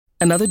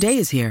Another day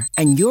is here,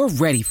 and you're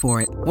ready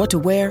for it. What to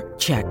wear?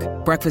 Check.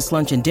 Breakfast,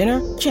 lunch, and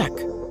dinner? Check.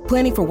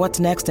 Planning for what's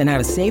next and how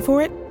to save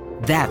for it?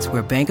 That's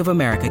where Bank of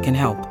America can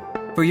help.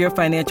 For your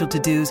financial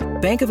to-dos,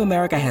 Bank of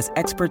America has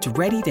experts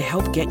ready to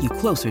help get you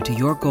closer to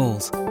your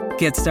goals.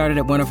 Get started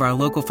at one of our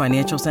local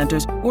financial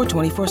centers or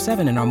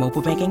 24/7 in our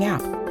mobile banking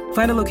app.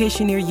 Find a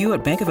location near you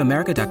at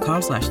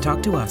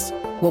bankofamerica.com/talktous.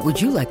 What would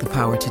you like the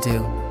power to do?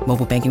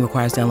 Mobile banking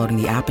requires downloading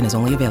the app and is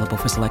only available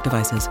for select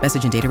devices.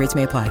 Message and data rates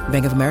may apply.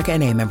 Bank of America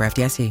N.A., member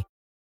FDIC.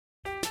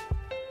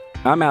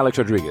 I'm Alex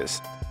Rodriguez.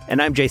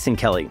 And I'm Jason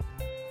Kelly.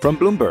 From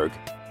Bloomberg,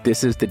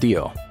 this is The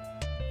Deal.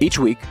 Each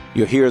week,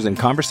 you'll hear us in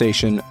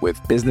conversation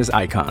with business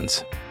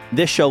icons.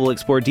 This show will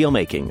explore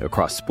deal-making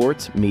across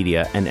sports,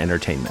 media, and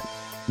entertainment.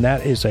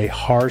 That is a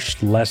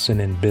harsh lesson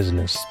in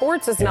business.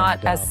 Sports is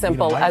not as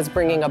simple as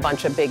bringing a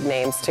bunch of big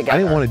names together. I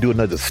didn't want to do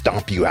another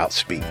stomp you out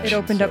speech. It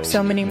opened up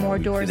so many more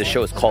doors. The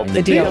show is called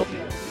The Deal.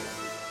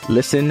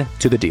 Listen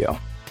to The Deal.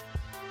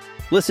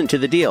 Listen to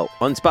The Deal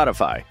on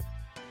Spotify.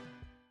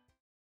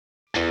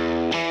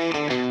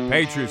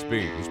 Patriots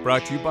Beat is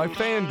brought to you by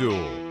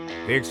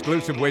FanDuel, the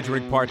exclusive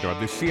wagering partner of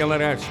the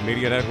CLNS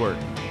Media Network.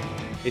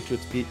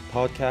 Patriots Beat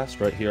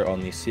podcast right here on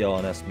the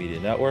CLNS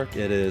Media Network.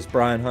 It is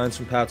Brian Hines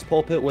from Pat's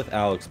Pulpit with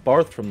Alex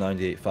Barth from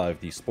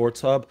 98.5 The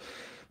Sports Hub.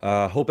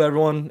 Hope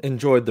everyone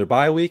enjoyed their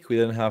bye week. We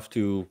didn't have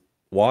to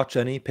watch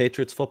any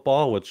Patriots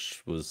football,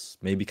 which was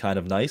maybe kind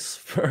of nice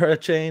for a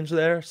change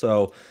there.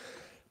 So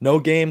no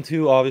game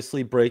to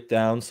obviously break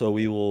down, so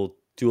we will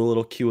do a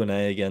little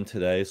Q&A again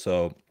today.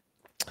 So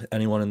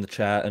anyone in the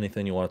chat,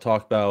 anything you want to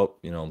talk about,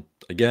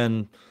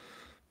 again,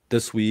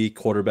 this week,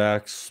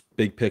 quarterbacks,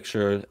 big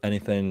picture,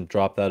 anything,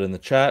 drop that in the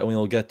chat and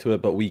we'll get to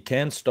it. But we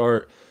can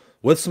start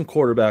with some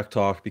quarterback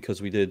talk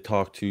because we did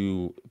talk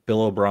to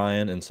Bill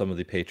O'Brien and some of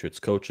the Patriots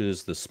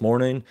coaches this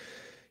morning.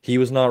 He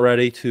was not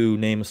ready to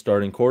name a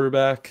starting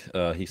quarterback.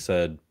 He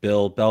said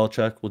Bill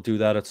Belichick will do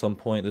that at some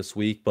point this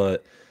week,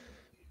 but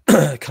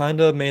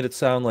kind of made it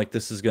sound like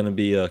this is going to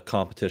be a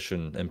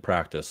competition in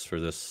practice for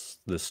this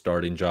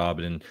starting job.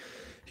 And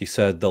he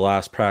said the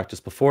last practice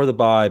before the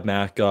bye,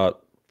 Mac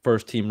got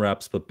first team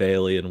reps, but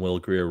Bailey and Will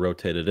Grier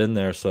rotated in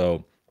there.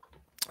 So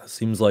it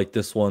seems like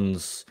this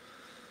one's,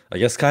 I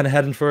guess, kind of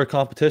heading for a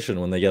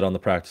competition when they get on the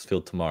practice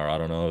field tomorrow. I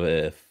don't know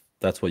if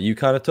that's what you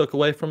kind of took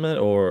away from it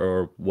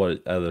or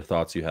what other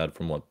thoughts you had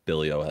from what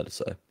Billy O had to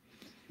say.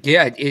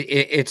 Yeah,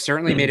 it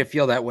certainly made it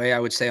feel that way, I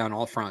would say, on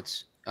all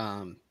fronts.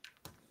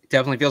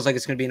 Definitely feels like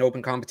it's going to be an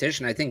open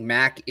competition. I think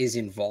Mac is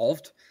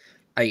involved.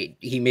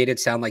 He made it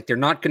sound like they're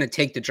not going to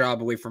take the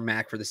job away from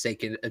Mac for the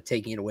sake of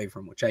taking it away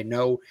from him, which I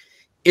know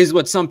is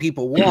what some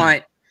people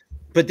want.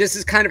 But this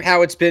is kind of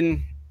how it's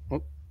been.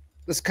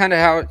 This is kind of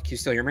how can you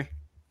still hear me?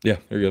 Yeah,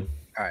 you're good.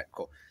 All right,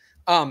 cool.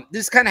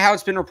 This is kind of how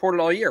it's been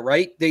reported all year,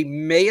 right? They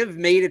may have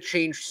made a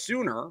change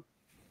sooner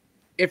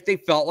if they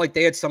felt like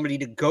they had somebody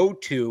to go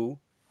to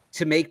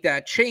make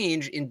that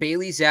change. In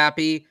Bailey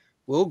Zappi,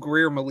 Will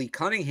Grier, Malik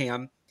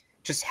Cunningham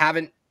just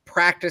haven't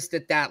practiced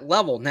at that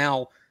level.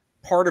 Now,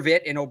 part of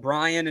it, and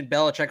O'Brien and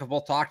Belichick have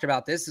both talked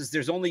about this, is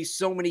there's only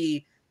so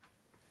many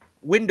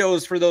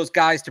windows for those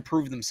guys to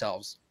prove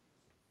themselves.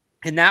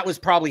 And that was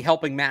probably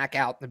helping Mac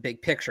out in the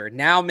big picture.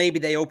 Now maybe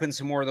they open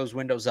some more of those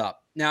windows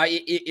up. Now,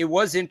 it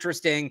was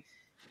interesting,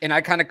 and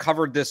I kind of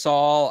covered this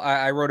all.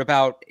 I wrote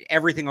about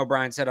everything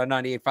O'Brien said on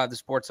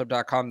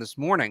 98.5thesportshub.com this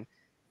morning.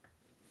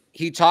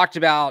 He talked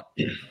about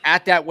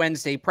at that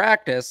Wednesday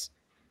practice,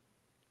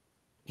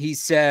 he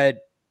said,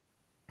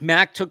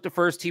 Mac took the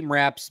first team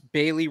reps,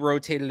 Bailey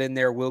rotated in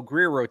there, Will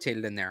Grier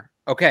rotated in there.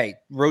 Okay,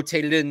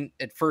 rotated in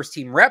at first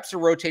team reps or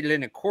rotated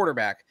in at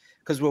quarterback?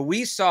 Because what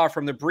we saw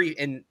from the brief,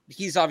 and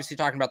he's obviously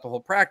talking about the whole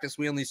practice,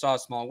 we only saw a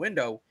small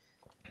window.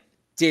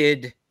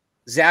 Did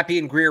Zappi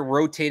and Grier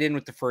rotate in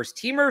with the first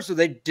teamers, or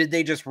did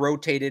they just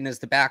rotate in as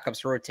the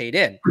backups rotate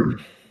in?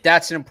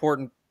 That's an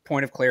important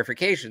point of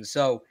clarification.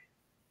 So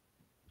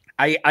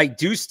I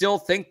do still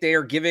think they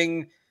are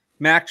giving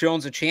Mac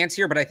Jones a chance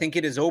here, but I think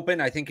it is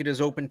open. I think it is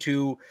open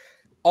to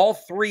all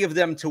three of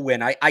them to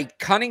win.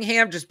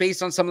 Cunningham, just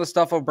based on some of the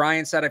stuff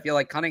O'Brien said, I feel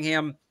like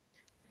Cunningham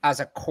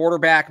as a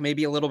quarterback,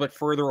 maybe a little bit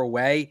further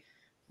away.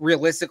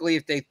 Realistically,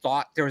 if they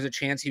thought there was a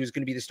chance he was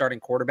going to be the starting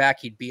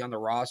quarterback, he'd be on the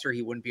roster.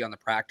 He wouldn't be on the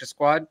practice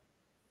squad.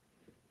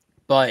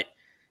 But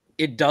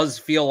it does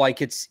feel like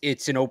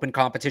it's an open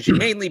competition,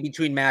 mainly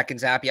between Mac and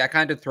Zappi. I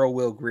kind of throw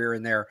Will Grier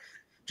in there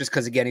just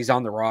because, again, he's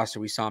on the roster.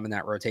 We saw him in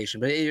that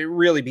rotation. But it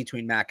really,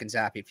 between Mac and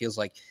Zappi, it feels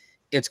like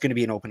it's going to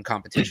be an open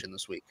competition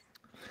this week.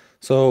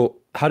 So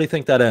how do you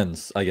think that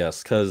ends, I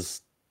guess?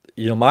 Because,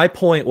 my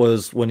point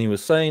was when he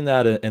was saying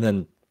that, and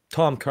then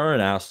Tom Curran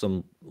asked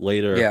him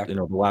later,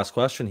 the last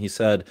question, he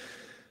said,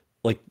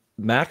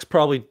 Mac's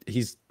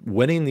he's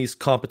winning these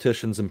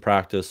competitions in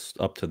practice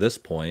up to this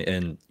point.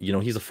 And,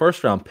 he's a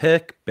first-round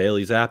pick.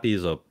 Bailey Zappi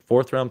is a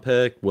fourth-round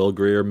pick. Will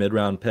Grier,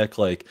 mid-round pick.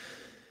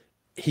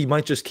 He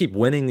might just keep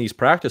winning these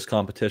practice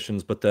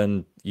competitions, but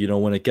then,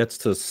 when it gets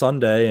to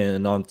Sunday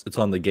and it's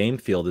on the game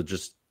field, it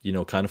just,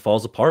 kind of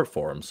falls apart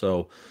for him.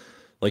 So,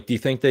 do you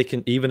think they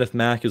can, even if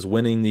Mac is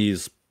winning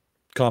these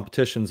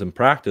competitions in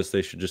practice,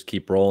 they should just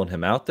keep rolling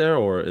him out there,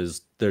 or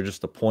is there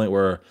just a point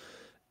where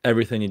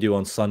everything you do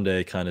on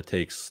Sunday kind of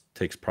takes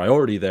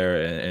priority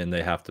there, and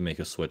they have to make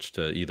a switch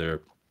to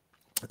either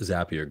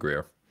Zappe or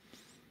Greer?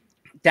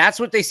 That's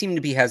what they seem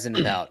to be hesitant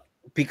about,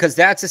 because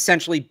that's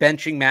essentially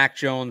benching Mac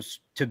Jones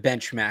to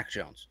bench Mac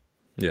Jones.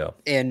 Yeah.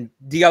 And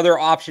the other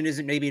option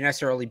isn't maybe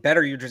necessarily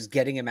better. You're just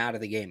getting him out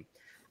of the game.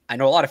 I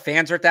know a lot of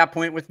fans are at that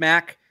point with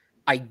Mac.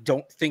 I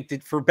don't think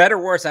that, for better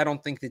or worse, I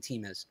don't think the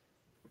team is.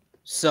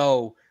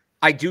 So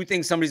I do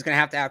think somebody's going to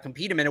have to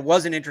outcompete him. And it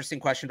was an interesting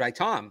question by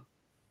Tom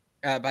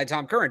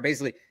Curran.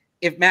 Basically,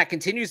 if Matt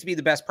continues to be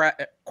the best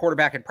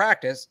quarterback in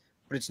practice,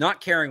 but it's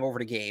not carrying over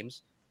to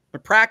games,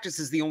 but practice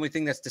is the only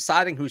thing that's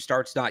deciding who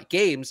starts, not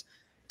games,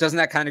 doesn't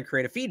that kind of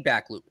create a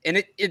feedback loop?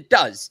 And it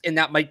does. And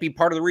that might be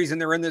part of the reason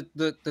they're in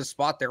the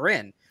spot they're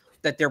in,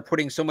 that they're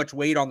putting so much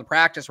weight on the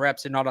practice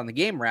reps and not on the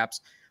game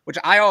reps, which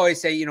I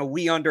always say,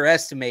 we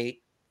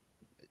underestimate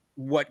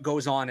what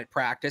goes on at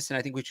practice. And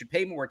I think we should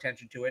pay more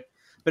attention to it.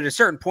 But at a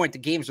certain point, the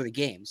games are the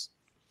games.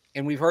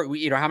 And we've heard,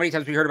 how many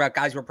times we heard about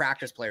guys who are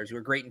practice players who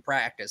are great in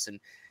practice and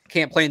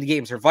can't play in the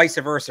games, or vice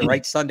versa,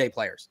 right? Sunday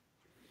players.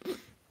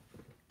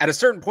 At a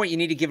certain point, you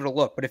need to give it a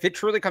look. But if it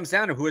truly comes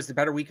down to who has the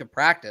better week of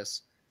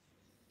practice,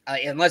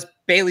 unless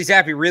Bailey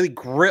Zappi really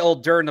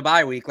grilled during the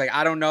bye week,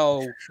 I don't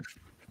know,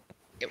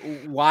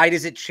 why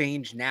does it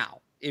change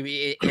now?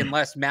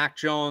 Unless Mac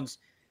Jones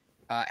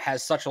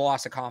has such a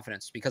loss of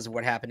confidence because of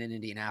what happened in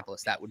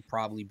Indianapolis, that would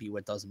probably be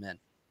what does him in.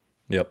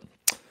 Yep.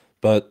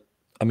 But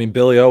I mean,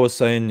 Billy O was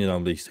saying,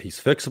 he's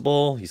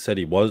fixable. He said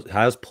he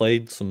has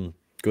played some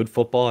good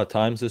football at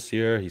times this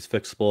year. He's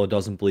fixable.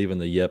 Doesn't believe in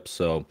the yip.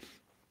 So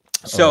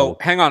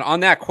hang on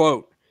that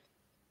quote.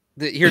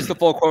 Here's the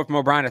full quote from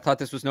O'Brien. I thought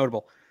this was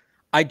notable.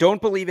 I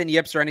don't believe in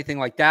yips or anything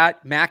like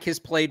that. Mac has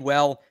played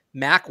well.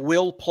 Mac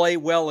will play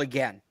well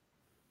again.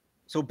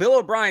 So Bill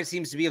O'Brien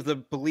seems to be of the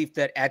belief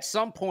that at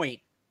some point,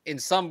 in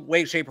some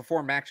way, shape, or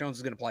form, Mac Jones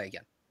is going to play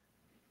again.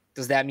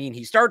 Does that mean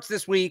he starts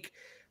this week?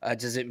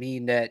 Does it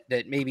mean that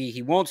maybe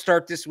he won't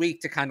start this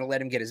week to kind of let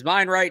him get his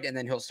mind right, and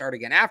then he'll start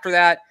again after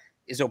that?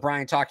 Is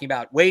O'Brien talking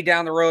about way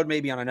down the road,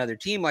 maybe on another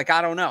team? I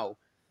don't know.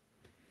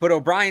 But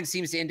O'Brien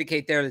seems to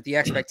indicate there that the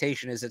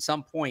expectation is at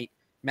some point,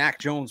 Mac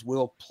Jones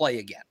will play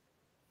again.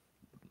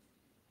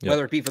 Yep.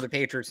 Whether it be for the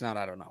Patriots or not,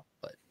 I don't know.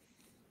 But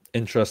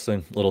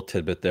interesting little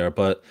tidbit there.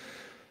 But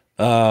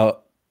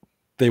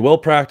they will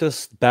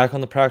practice back on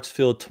the practice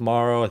field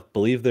tomorrow. I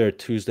believe they're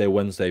Tuesday,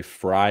 Wednesday,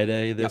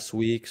 Friday this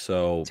week.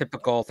 So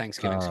typical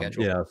Thanksgiving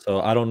schedule. Yeah.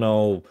 So I don't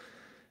know.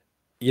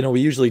 We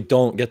usually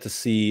don't get to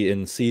see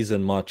in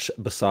season much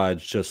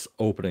besides just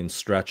opening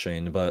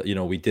stretching. But,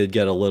 we did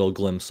get a little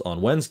glimpse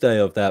on Wednesday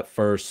of that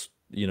first,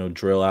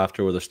 drill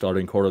after, where the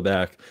starting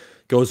quarterback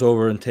goes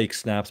over and takes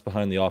snaps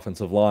behind the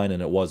offensive line,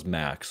 and it was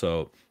Mac.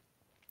 So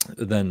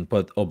then,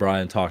 but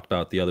O'Brien talked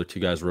about the other two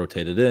guys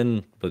rotated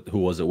in, but who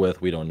was it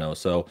with? We don't know.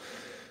 So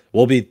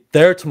we'll be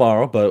there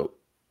tomorrow, but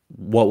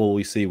what will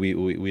we see?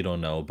 We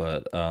don't know.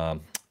 But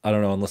I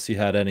don't know, unless you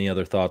had any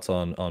other thoughts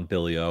on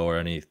Billy O or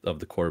any of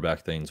the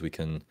quarterback things, we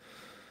can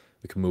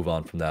move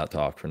on from that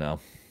talk for now.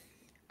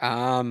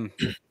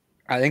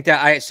 I think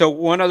so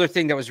one other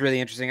thing that was really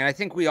interesting, and I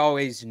think we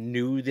always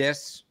knew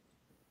this,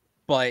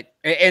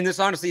 and this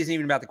honestly isn't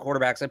even about the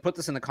quarterbacks. I put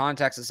this in the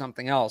context of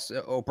something else.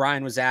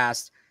 O'Brien was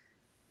asked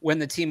when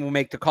the team will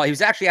make the call. He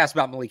was actually asked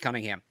about Malik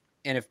Cunningham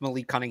and if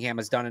Malik Cunningham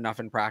has done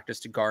enough in practice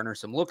to garner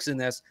some looks in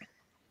this.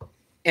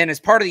 And as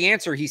part of the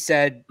answer, he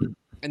said,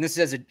 and this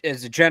is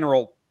as a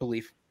general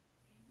belief,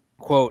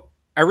 quote,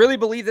 "I really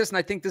believe this, and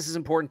I think this is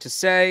important to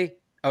say."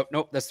 Oh,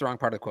 nope, that's the wrong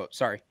part of the quote.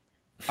 Sorry.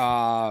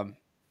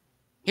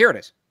 Here it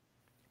is.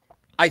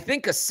 "I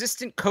think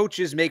assistant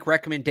coaches make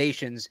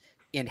recommendations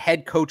and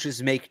head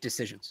coaches make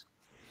decisions."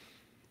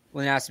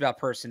 When asked about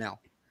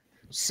personnel.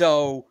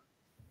 So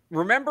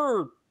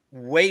remember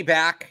way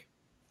back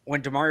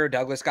when Demario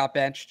Douglas got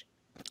benched,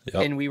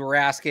 and we were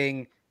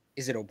asking,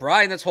 is it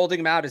O'Brien that's holding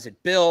him out? Is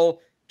it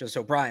Bill? Does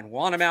O'Brien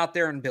want him out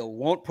there and Bill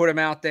won't put him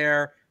out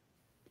there?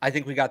 I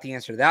think we got the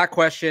answer to that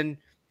question.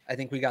 I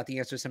think we got the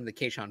answer to some of the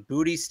Kayshon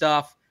Boutte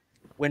stuff.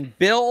 When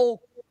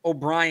Bill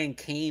O'Brien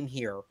came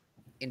here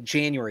in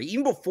January,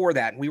 even before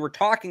that, we were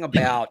talking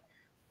about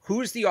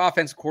who's the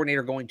offensive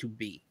coordinator going to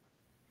be.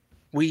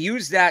 We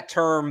use that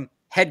term,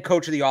 head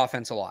coach of the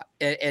offense, a lot,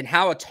 and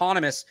how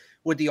autonomous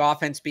would the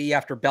offense be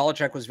after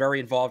Belichick was very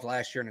involved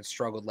last year and it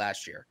struggled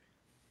last year.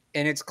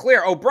 And it's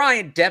clear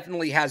O'Brien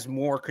definitely has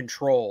more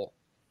control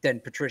than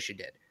Patricia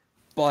did,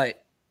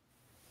 but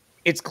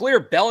it's clear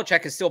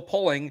Belichick is still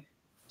pulling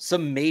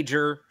some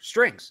major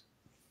strings,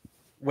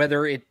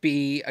 whether it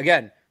be,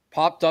 again,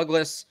 Pop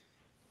Douglas,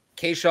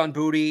 Kayshon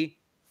Boutte.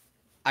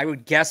 I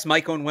would guess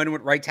Mike Onwenu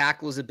at right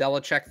tackle is a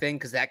Belichick thing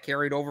because that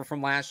carried over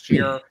from last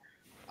year.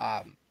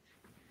 And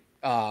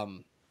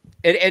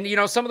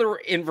some of the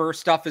inverse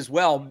stuff as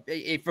well.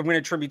 If I'm going to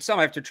attribute some,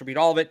 I have to attribute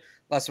all of it.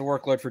 Less of a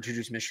workload for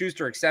Juju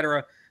Smith-Schuster, et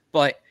cetera.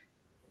 But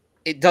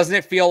doesn't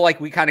it feel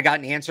like we kind of got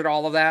an answer to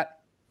all of that?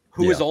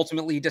 Who is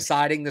ultimately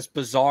deciding this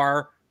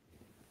bizarre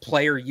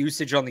player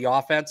usage on the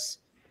offense?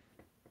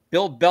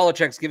 Bill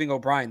Belichick's giving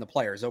O'Brien the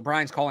players.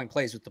 O'Brien's calling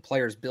plays with the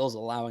players Bill's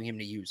allowing him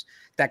to use.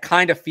 That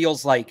kind of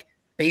feels like,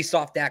 based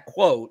off that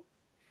quote,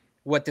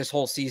 what this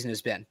whole season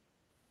has been.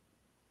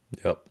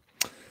 Yep.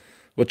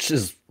 Which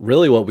is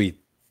really what we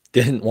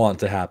didn't want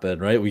to happen,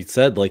 right? We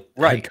said, like,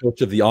 head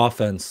coach of the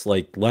offense,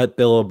 like, let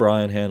Bill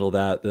O'Brien handle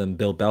that. Then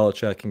Bill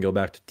Belichick can go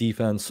back to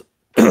defense,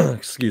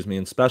 excuse me,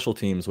 and special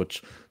teams,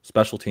 which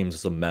special teams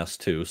is a mess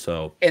too.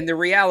 So, and the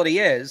reality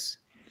is,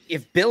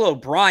 if Bill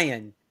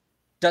O'Brien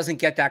doesn't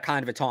get that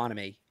kind of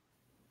autonomy,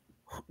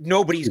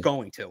 nobody's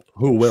going to.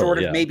 Who will?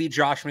 Short of maybe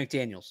Josh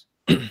McDaniels.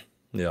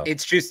 Yeah.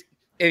 It's just,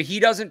 if he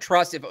doesn't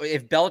trust,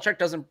 if Belichick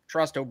doesn't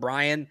trust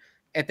O'Brien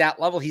at that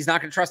level, he's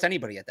not going to trust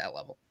anybody at that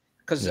level,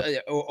 because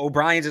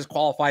O'Brien's as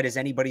qualified as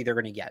anybody they're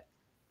going to get.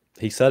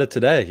 He said it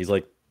today. He's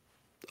like,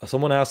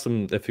 someone asked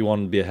him if he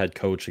wanted to be a head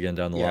coach again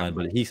down the line,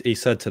 but he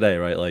said today,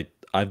 right? Like,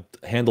 I've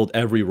handled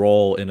every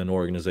role in an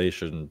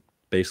organization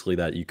basically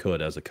that you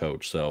could as a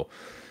coach. So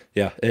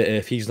yeah,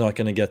 if he's not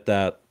going to get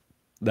that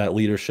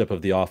leadership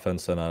of the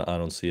offense, then I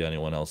don't see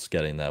anyone else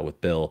getting that with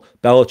Bill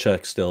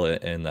Belichick still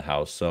in the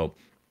house. So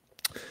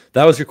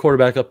that was your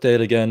quarterback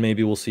update. Again,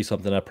 maybe we'll see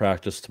something at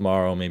practice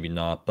tomorrow, maybe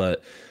not,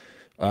 but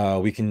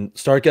we can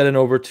start getting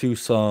over to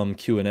some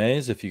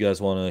Q&As if you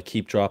guys want to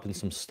keep dropping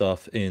some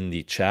stuff in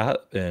the chat.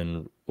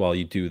 And while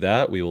you do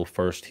that, we will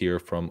first hear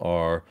from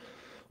our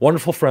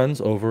wonderful friends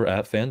over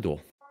at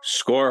FanDuel.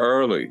 Score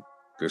early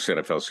this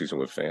NFL season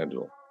with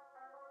FanDuel.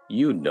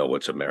 You know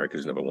it's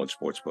America's #1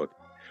 sportsbook.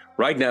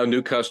 Right now,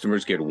 new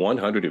customers get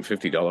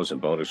 $150 in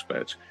bonus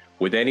bets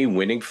with any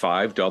winning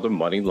 $5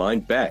 money line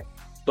bet.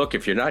 Look,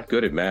 if you're not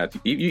good at math,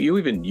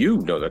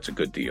 you know that's a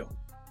good deal.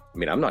 I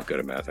mean, I'm not good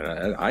at math,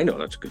 and I know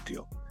that's a good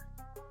deal.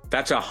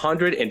 That's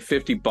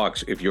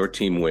 $150 if your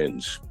team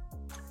wins.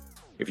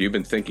 If you've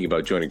been thinking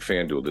about joining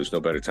FanDuel, there's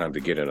no better time to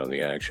get in on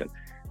the action.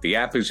 The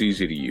app is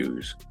easy to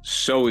use,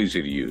 so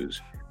easy to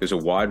use. There's a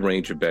wide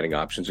range of betting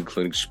options,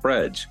 including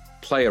spreads,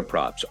 player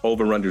props,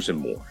 over-unders, and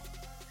more.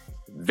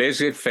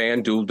 Visit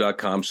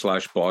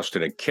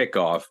FanDuel.com/Boston and kick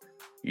off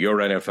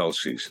your NFL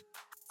season.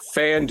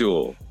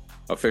 FanDuel,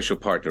 official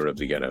partner of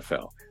the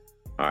NFL.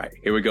 All right,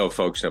 here we go,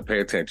 folks. Now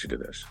pay attention to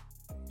this.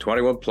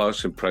 21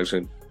 plus and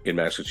present in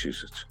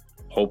Massachusetts.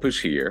 Hope is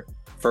here.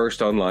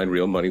 First online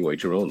real money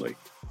wager only.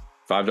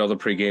 $5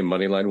 pregame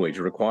money line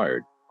wager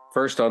required.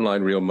 First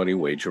online real money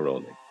wager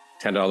only.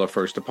 $10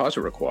 first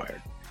deposit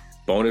required.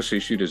 Bonus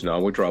issued as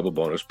non-withdrawable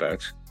bonus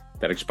bets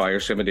that expire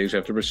 7 days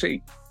after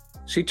receipt.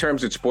 See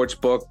terms at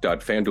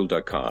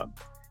sportsbook.fanduel.com.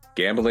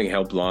 Gambling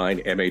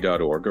helpline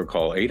ma.org or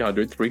call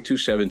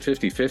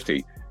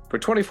 800-327-5050 for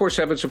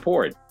 24/7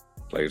 support.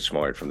 Play it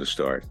smart from the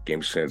start.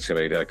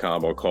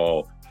 GameSenseMA.com or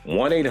call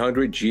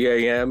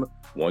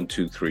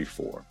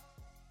 1-800-GAM-1234.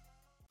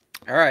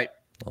 All right.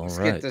 Let's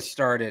get this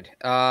started.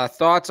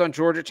 Thoughts on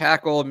Georgia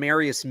tackle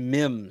Marius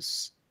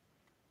Mims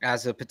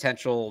as a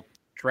potential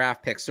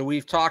draft pick? So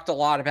we've talked a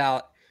lot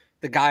about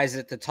the guys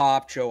at the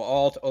top, Joe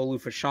Alt,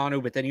 Olu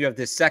Fashanu, but then you have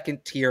this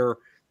second tier,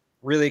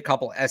 really a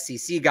couple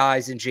SEC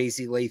guys in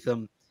J.C.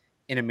 Latham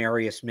and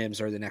Marius Mims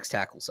are the next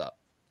tackles up.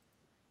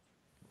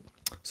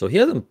 So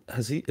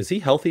is he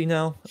healthy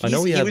now? I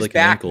know he had was like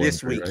back an ankle this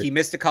injury, week. right? He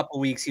missed a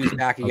couple weeks. He was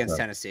back against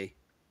Tennessee.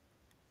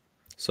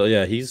 So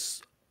yeah,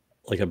 he's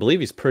like, I believe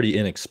he's pretty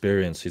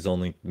inexperienced. He's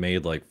only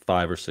made like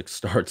 5 or 6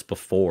 starts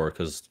before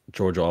because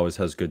Georgia always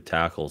has good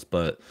tackles.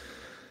 But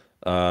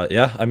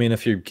yeah, I mean,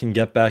 if you can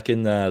get back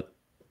in that,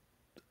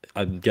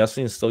 I'm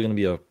guessing it's still going to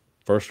be a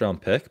first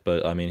round pick,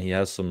 but I mean, he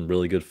has some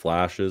really good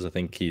flashes. I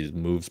think he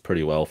moves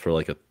pretty well for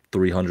like a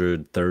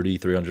 330,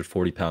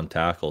 340 pound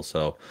tackle.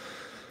 So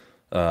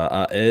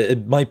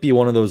it might be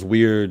one of those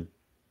weird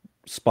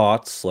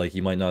spots, like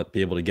you might not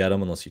be able to get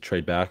him unless you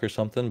trade back or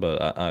something.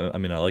 But I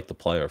mean, I like the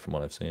player from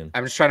what I've seen.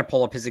 I'm just trying to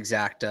pull up his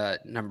exact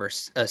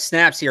numbers,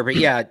 snaps here, but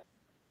yeah,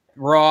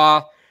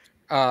 raw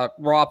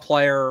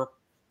player,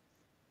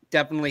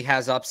 definitely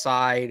has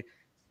upside.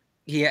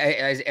 He,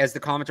 as the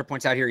commenter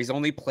points out here, he's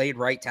only played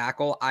right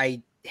tackle.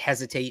 I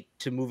hesitate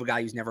to move a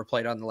guy who's never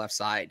played on the left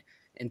side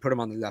and put him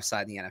on the left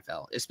side in the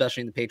NFL,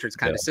 especially in the Patriots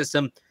kind of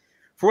system.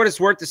 For what it's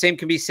worth, the same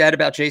can be said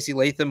about J.C.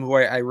 Latham, who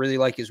I really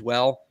like as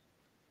well.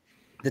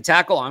 The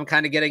tackle I'm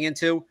kind of getting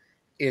into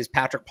is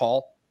Patrick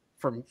Paul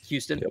from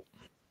Houston. Yep.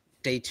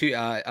 Day 2,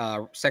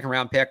 second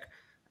round pick.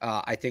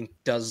 I think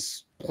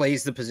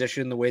plays the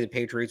position the way the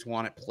Patriots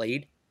want it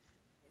played.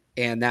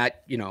 And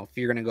that, if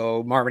you're going to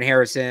go Marvin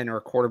Harrison or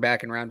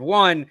quarterback in round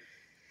 1,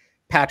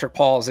 Patrick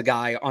Paul is a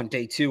guy on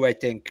day 2. I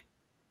think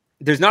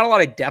there's not a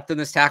lot of depth in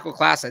this tackle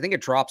class. I think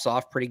it drops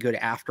off pretty good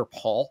after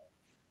Paul.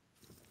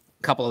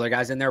 A couple other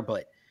guys in there,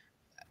 but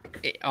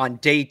on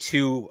day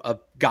 2, a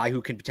guy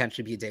who can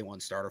potentially be a day 1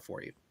 starter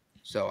for you.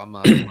 So I'm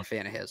a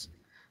fan of his.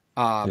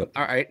 All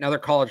right, another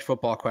college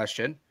football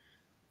question.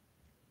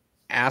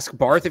 Ask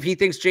Barth if he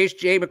thinks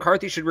J.J.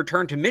 McCarthy should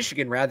return to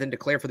Michigan rather than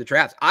declare for the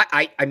draft.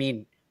 I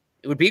mean,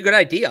 it would be a good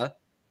idea.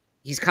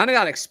 He's kind of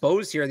got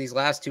exposed here these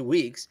last 2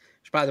 weeks,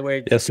 which, by the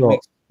way,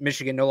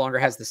 Michigan no longer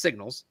has the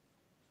signals.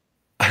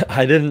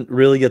 I didn't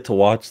really get to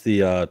watch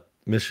the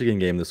Michigan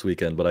game this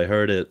weekend, but I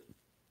heard it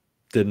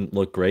didn't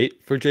look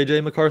great for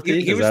JJ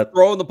McCarthy? He was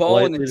throwing the ball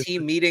in the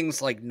team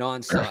meetings like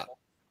nonstop.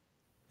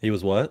 He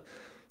was what?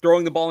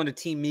 Throwing the ball into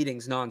team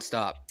meetings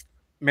nonstop.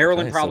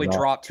 Maryland probably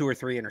dropped 2 or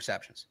 3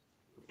 interceptions.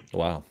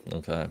 Wow.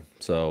 Okay.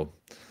 So,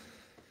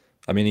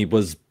 I mean,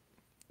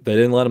 they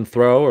didn't let him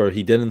throw, or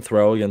he didn't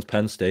throw against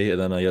Penn State.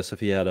 And then I guess if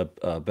he had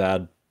a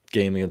bad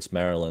game against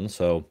Maryland.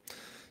 So,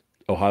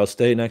 Ohio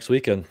State next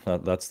weekend,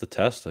 that's the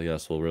test, I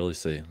guess. We'll really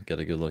see. Get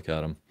a good look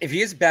at him. If he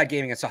has a bad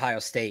game against Ohio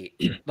State,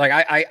 like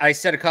I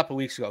said a couple of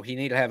weeks ago, he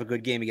needed to have a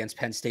good game against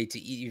Penn State to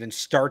even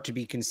start to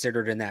be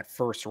considered in that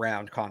first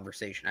round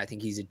conversation. I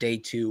think he's a day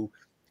 2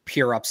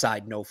 pure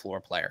upside, no floor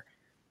player.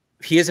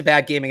 If he has a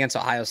bad game against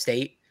Ohio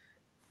State,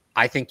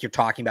 I think you're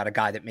talking about a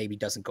guy that maybe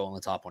doesn't go in the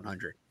top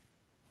 100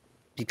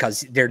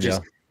 because they're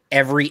just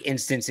every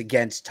instance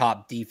against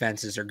top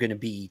defenses are going to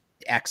be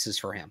X's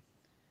for him.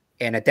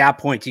 And at that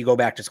point, you go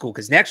back to school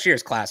because next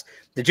year's class,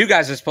 the 2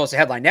 guys are supposed to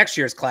headline next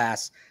year's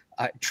class,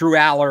 Drew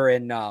Aller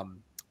and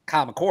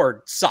Kyle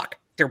McCord, suck.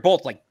 They're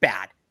both like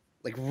bad,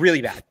 like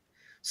really bad.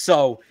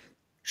 So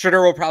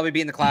Shedeur will probably be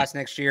in the class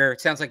next year.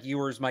 It sounds like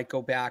Ewers might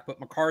go back, but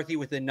McCarthy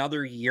with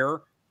another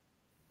year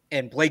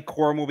and Blake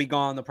Corum will be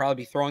gone. They'll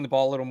probably be throwing the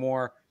ball a little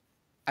more.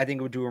 I think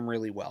it would do him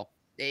really well.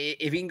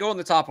 If he can go in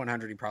the top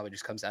 100, he probably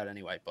just comes out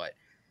anyway. But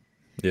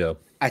yeah,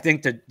 I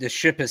think the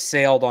ship has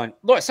sailed on.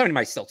 Look, somebody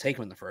might still take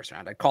him in the first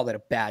round. I'd call that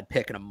a bad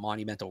pick and a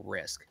monumental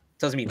risk.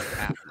 Doesn't mean it can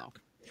happen though.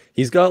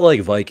 He's got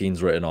like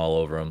Vikings written all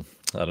over him.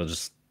 I don't know,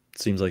 just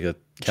seems like a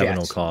Kevin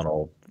Jets.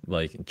 O'Connell,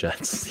 like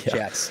Jets.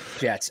 Yeah.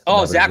 Jets.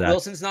 Oh, Zach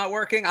Wilson's not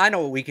working. I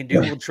know what we can do.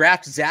 We'll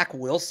draft Zach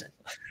Wilson.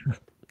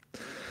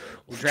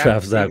 We'll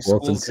draft Zach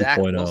Wilson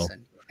 2.0.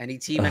 Any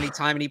team,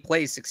 anytime, any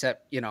place,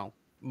 except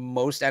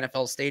most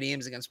NFL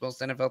stadiums against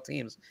most NFL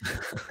teams.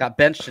 Got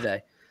benched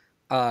today.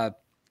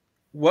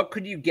 What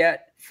could you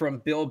get from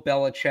Bill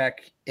Belichick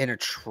in a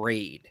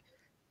trade?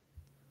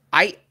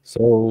 That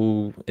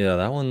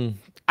one.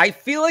 I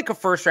feel like a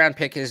first round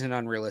pick is an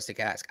unrealistic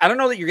ask. I don't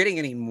know that you're getting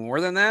any more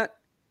than that,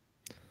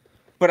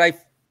 but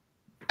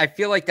I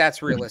feel like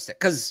that's realistic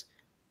because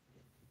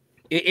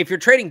if you're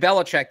trading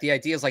Belichick, the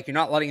idea is like you're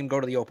not letting him go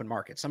to the open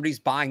market. Somebody's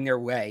buying their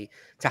way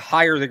to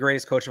hire the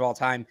greatest coach of all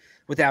time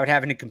without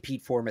having to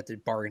compete for him at the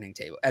bargaining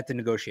table, at the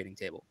negotiating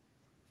table.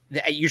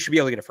 You should be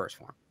able to get a first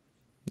for him.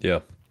 Yeah.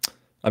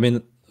 I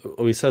mean,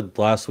 we said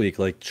last week,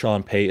 like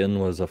Sean Payton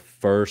was a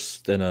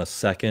first and a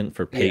second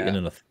for Payton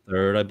and a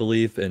third, I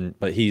believe.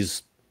 But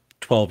he's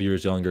 12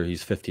 years younger.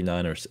 He's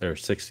 59 or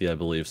 60, I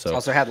believe. So he's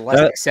also had less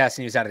success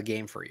and he was out of the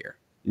game for a year.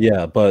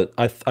 Yeah, but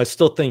I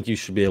still think you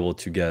should be able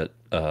to get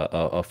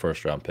a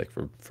first round pick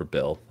for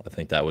Bill. I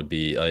think that would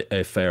be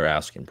a fair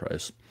asking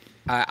price.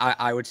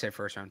 I would say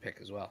first round pick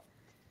as well.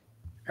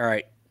 All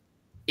right.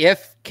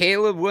 If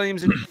Caleb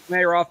Williams and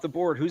May are off the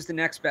board, who's the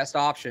next best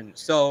option?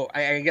 So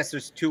I guess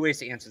there's 2 ways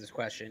to answer this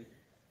question.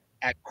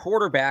 At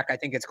quarterback, I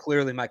think it's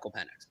clearly Michael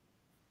Penix.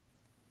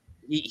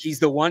 He's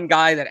the one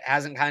guy that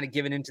hasn't kind of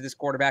given into this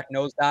quarterback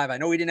nosedive. I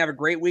know he didn't have a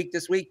great week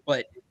this week,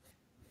 but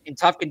in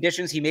tough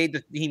conditions, he made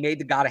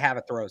the gotta have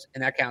it throws,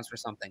 and that counts for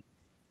something.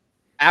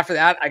 After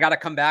that, I got to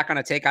come back on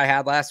a take I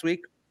had last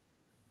week.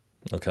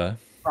 Okay.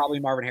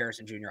 Probably Marvin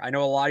Harrison Jr. I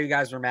know a lot of you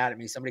guys were mad at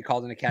me. Somebody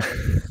called in a catch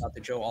about the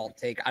Joe Alt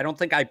take. I don't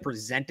think I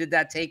presented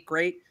that take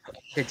great.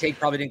 The take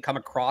probably didn't come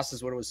across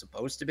as what it was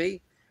supposed to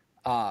be,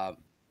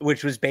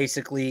 which was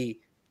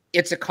basically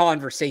it's a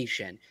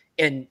conversation.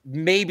 And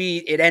maybe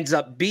it ends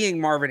up being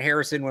Marvin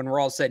Harrison when we're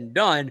all said and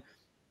done.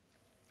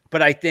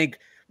 But I think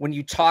when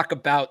you talk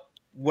about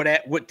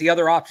what the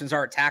other options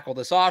are at tackle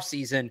this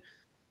offseason,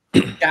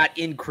 that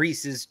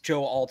increases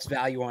Joe Alt's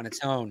value on its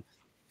own.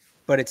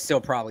 But it's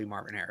still probably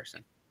Marvin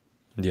Harrison.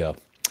 Yeah.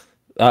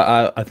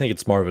 I think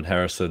it's Marvin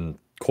Harrison.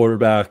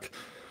 Quarterback,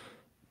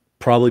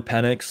 probably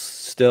Penix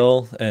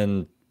still.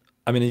 And,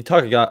 I mean, you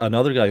talk about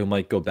another guy who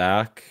might go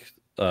back,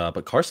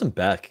 but Carson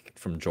Beck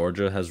from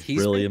Georgia has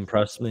really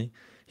impressed me.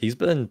 He's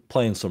been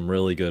playing some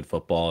really good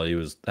football. He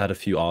had a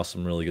few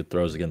awesome, really good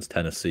throws against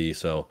Tennessee.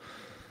 So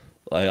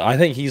I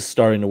think he's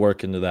starting to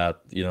work into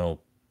that,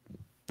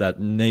 that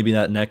maybe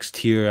that next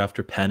tier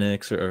after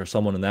Penix or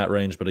someone in that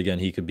range. But again,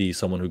 he could be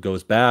someone who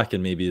goes back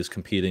and maybe is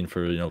competing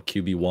for,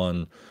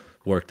 QB1,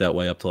 work that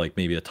way up to like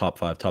maybe a top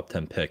 5, top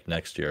 10 pick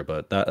next year.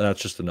 But that's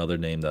just another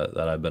name that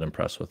I've been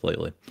impressed with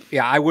lately.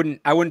 Yeah, I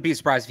wouldn't be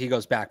surprised if he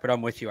goes back, but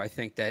I'm with you. I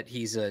think that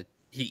he's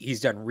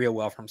done real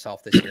well for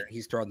himself this year.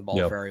 He's thrown the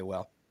ball very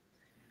well.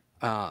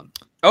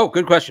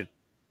 Good question.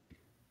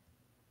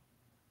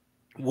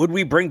 Would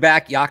we bring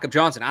back Jakob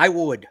Johnson? I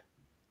would.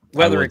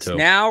 Whether it's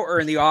now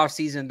or in the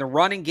offseason, the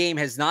running game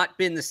has not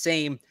been the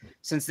same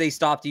since they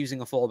stopped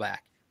using a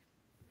fullback.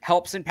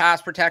 Helps in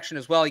pass protection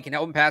as well. He can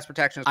help in pass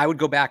protection. I would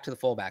go back to the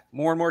fullback.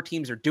 More and more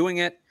teams are doing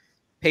it.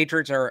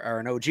 Patriots are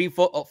an OG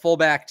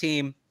fullback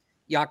team.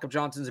 Jakob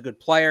Johnson's a good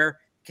player.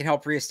 Can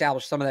help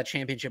reestablish some of that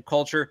championship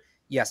culture.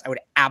 Yes, I would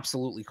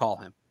absolutely call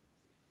him.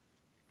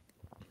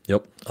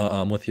 Yep,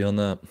 I'm with you on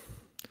that.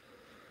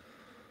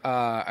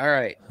 All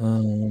right.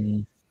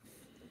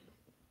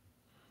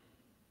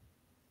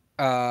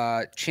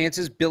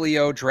 Chances Billy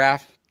O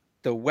draft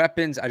the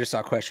weapons. I just saw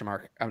a question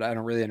mark. I don't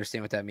really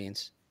understand what that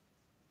means.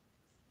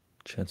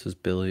 Chances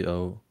Billy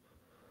O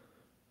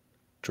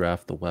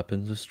draft the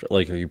weapons?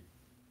 Like, are you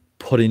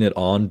putting it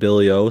on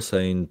Billy O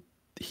saying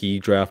he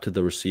drafted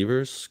the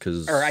receivers?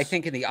 Or I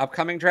think in the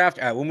upcoming draft.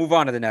 All right, we'll move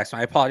on to the next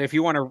one. I apologize. If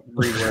you want to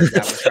reword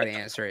that, we'll try to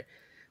answer it.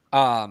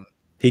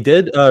 He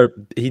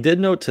did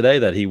note today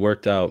that he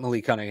worked out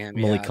Malik Cunningham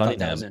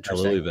at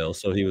Louisville,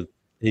 so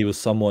he was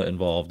somewhat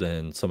involved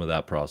in some of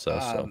that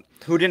process. So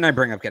who didn't I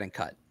bring up getting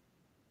cut?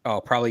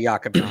 Oh, probably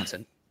Jakob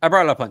Johnson. I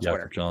brought it up on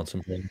Twitter. Jakob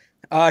Johnson.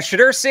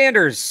 Shadur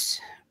Sanders,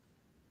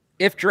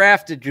 if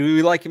drafted, do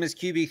you like him as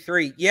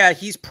QB3? Yeah,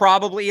 he's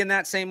probably in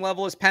that same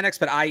level as Penix,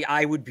 but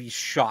I would be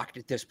shocked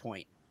at this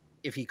point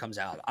if he comes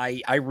out.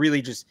 I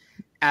really just,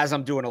 as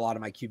I'm doing a lot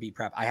of my QB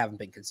prep, I haven't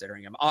been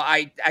considering him.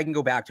 I can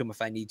go back to him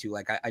if I need to.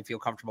 Like, I feel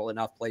comfortable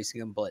enough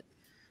placing him, but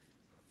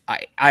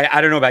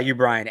I don't know about you,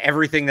 Brian.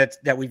 Everything that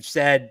we've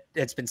said,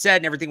 that's been said,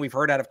 and everything we've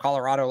heard out of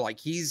Colorado, like,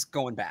 he's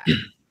going back.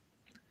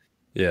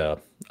 Yeah,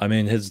 I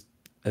mean, his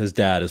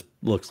dad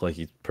looks like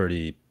he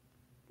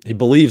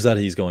believes that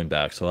he's going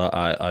back, so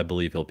I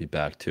believe he'll be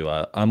back too.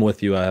 I'm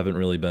with you. I haven't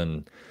really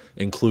been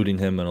including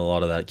him in a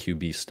lot of that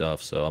QB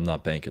stuff, so I'm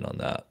not banking on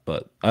that.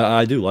 But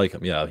I do like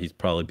him. Yeah, he'd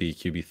probably be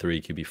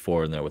QB3,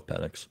 QB4 in there with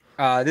Penix.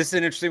 This is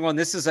an interesting one.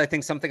 This is, I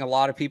think, something a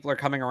lot of people are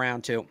coming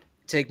around to.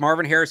 Take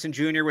Marvin Harrison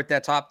Jr. with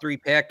that top 3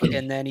 pick,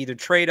 and then either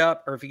trade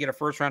up, or if you get a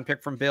first-round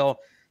pick from Bill,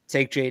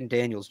 take Jaden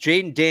Daniels.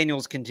 Jaden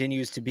Daniels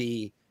continues to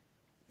be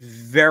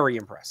very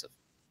impressive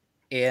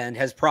and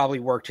has probably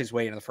worked his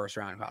way into the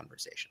first-round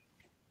conversation.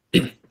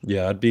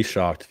 Yeah, I'd be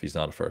shocked if he's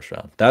not a first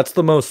round. That's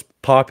the most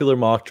popular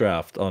mock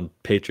draft on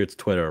Patriots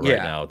Twitter right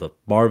now. The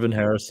Marvin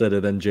Harrison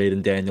and then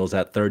Jaden Daniels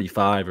at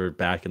 35 are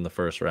back in the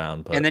first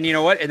round. But, and then you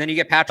know what? And then you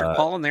get Patrick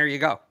Paul, and there you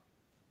go.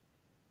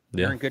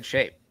 You're in good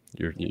shape.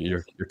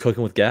 You're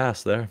cooking with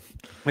gas there.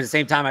 But at the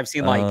same time, I've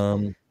seen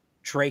like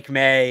Drake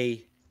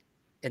May,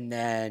 and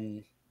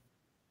then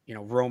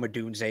Rome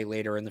Odunze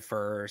later in the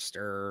first,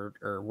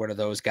 or one of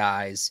those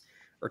guys,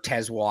 or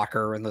Tez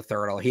Walker in the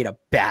third. He had a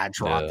bad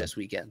drop this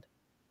weekend.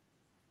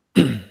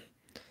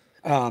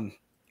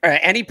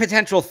 Any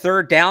potential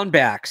third down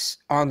backs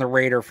on the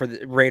radar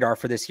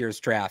for this year's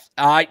draft?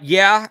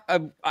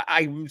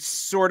 I'm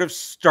sort of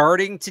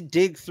starting to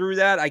dig through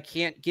that. I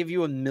can't give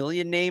you a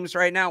million names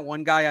right now.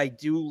 One guy I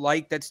do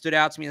like that stood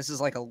out to me, this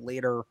is like a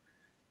later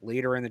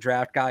in the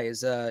draft guy,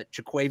 is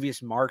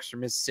Jaquavius Marks from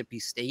Mississippi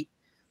State.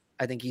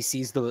 I think he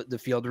sees the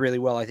field really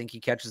well. I think he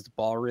catches the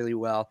ball really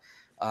well.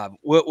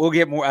 We'll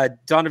get more.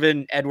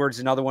 Donovan Edwards,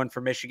 another one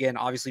from Michigan.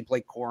 Obviously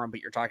Blake Corum,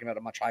 but you're talking about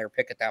a much higher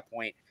pick at that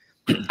point.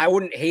 I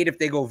wouldn't hate if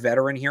they go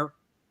veteran here,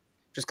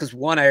 just because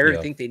one, I already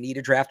think they need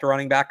to draft a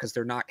running back because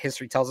they're not.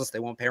 History tells us they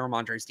won't pay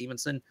Ramondre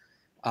Stevenson,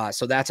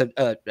 so that's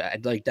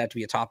I'd like that to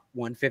be a top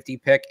 150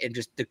 pick, and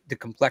just the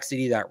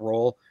complexity of that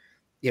role.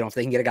 If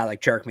they can get a guy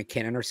like Jerick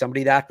McKinnon or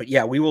somebody that. But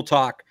yeah, we will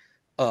talk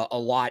a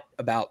lot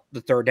about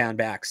the third down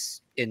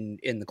backs in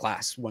the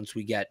class once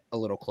we get a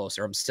little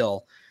closer.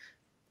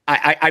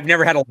 I've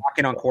never had a lock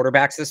in on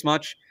quarterbacks this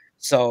much,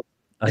 so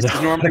this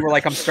is normally where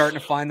I'm starting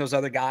to find those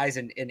other guys,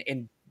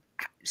 and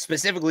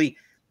specifically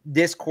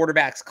this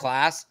quarterback's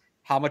class,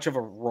 how much of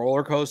a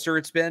roller coaster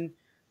it's been.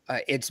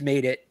 It's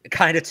made it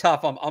kind of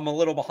tough. I'm a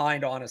little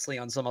behind, honestly,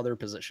 on some other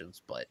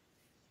positions, but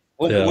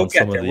we'll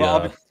get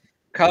there.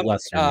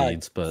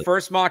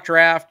 First mock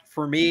draft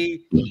for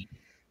me.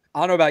 I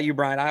don't know about you,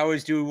 Brian. I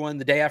always do one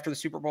the day after the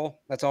Super Bowl.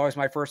 That's always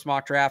my first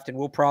mock draft, and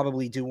we'll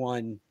probably do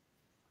one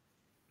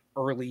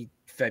early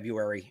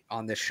February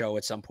on this show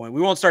at some point.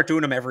 We won't start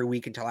doing them every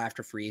week until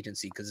after free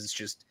agency, because it's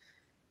just,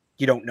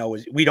 you don't know.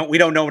 We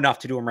don't know enough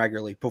to do them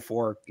regularly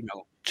before,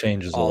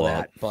 changes all a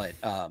lot. That.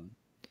 But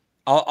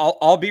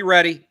I'll be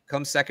ready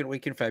come second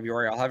week in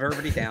February. I'll have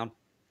everybody down.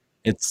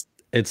 It's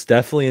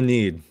definitely a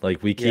need.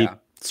 Like, we keep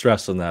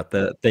stressing that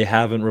they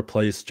haven't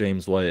replaced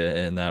James White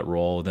in that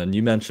role. Then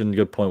you mentioned a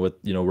good point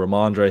with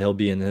Ramondre. He'll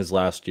be in his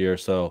last year,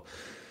 so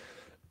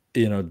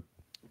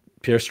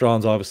Pierre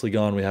Straughn's obviously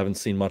gone. We haven't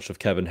seen much of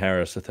Kevin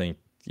Harris. I think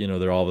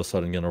they're all of a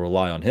sudden going to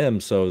rely on him.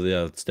 So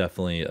yeah, it's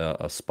definitely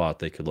a spot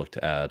they could look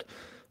to add.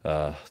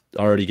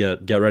 Already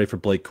get ready for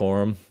Blake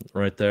Corum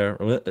right there,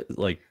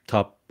 like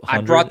top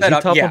 100. I brought that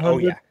up.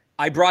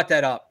 I brought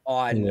that up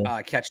on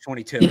Catch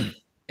 22,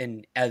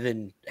 and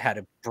Evan had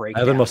a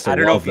breakdown. Evan must have I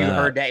don't know if you that.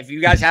 heard that. If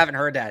you guys haven't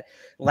heard that,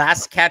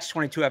 last Catch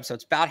 22 episode,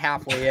 it's about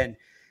halfway in.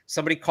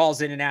 Somebody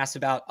calls in and asks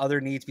about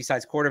other needs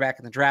besides quarterback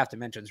in the draft and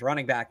mentions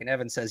running back. And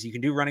Evan says, you can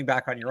do running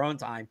back on your own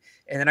time.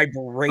 And then I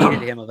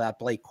berated him about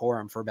Blake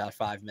Corum for about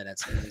 5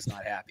 minutes, and he's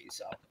not happy.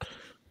 So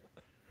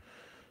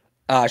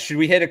should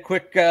we hit a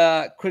quick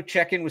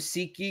check-in with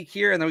SeatGeek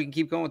here, and then we can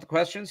keep going with the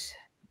questions?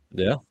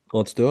 Yeah,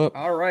 let's do it.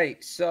 All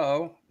right.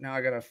 So now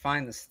I got to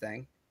find this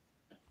thing.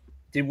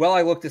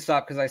 I looked this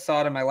up because I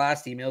saw it in my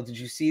last email. Did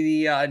you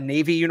see the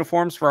Navy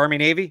uniforms for Army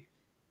Navy?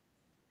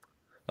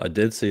 I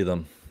did see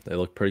them. They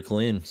look pretty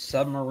clean.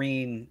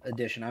 Submarine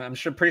edition.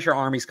 Pretty sure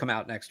Army's come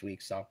out next week.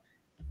 So,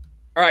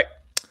 all right.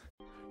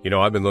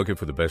 I've been looking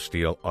for the best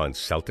deal on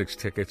Celtics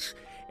tickets,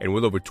 And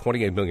with over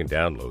 28 million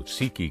downloads,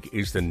 SeatGeek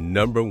is the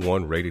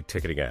 #1 rated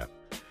ticketing app.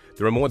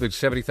 There are more than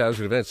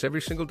 70,000 events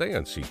every single day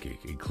on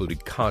SeatGeek, including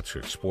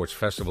concerts, sports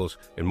festivals,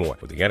 and more.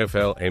 With the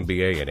NFL,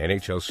 NBA, and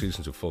NHL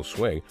seasons in full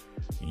swing,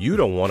 you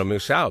don't want to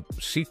miss out.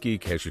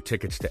 SeatGeek has your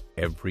tickets to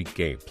every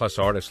game. Plus,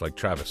 artists like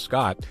Travis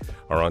Scott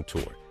are on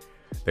tour.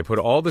 They put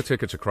all the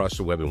tickets across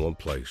the web in one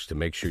place to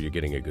make sure you're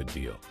getting a good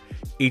deal.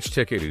 Each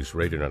ticket is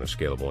rated on a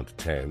scale of 1 to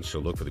 10, so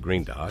look for the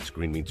green dots.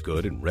 Green means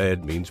good and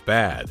red means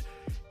bad.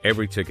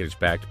 Every ticket is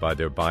backed by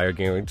their buyer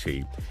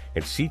guarantee,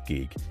 and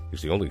SeatGeek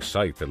is the only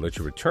site that lets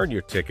you return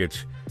your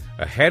tickets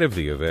ahead of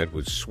the event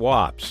with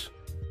swaps.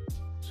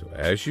 So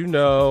as you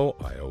know,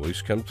 I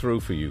always come through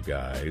for you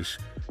guys.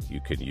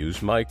 You can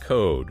use my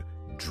code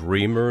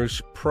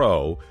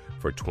DREAMERSPRO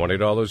for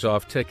 $20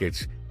 off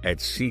tickets at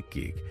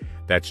SeatGeek.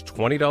 That's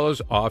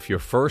 $20 off your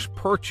first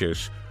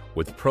purchase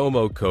with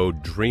promo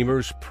code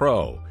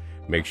DREAMERSPRO.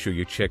 Make sure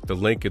you check the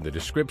link in the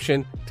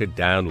description to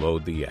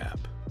download the app.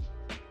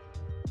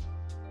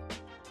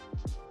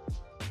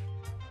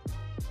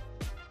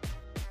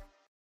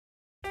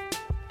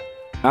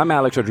 I'm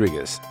Alex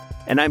Rodriguez.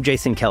 And I'm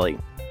Jason Kelly.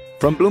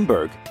 From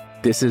Bloomberg,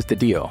 this is The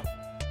Deal.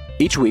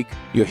 Each week,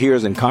 you'll hear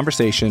us in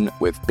conversation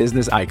with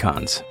business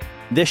icons.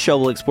 This show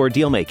will explore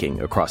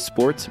deal-making across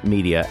sports,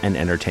 media, and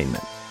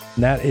entertainment.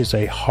 That is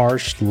a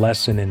harsh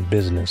lesson in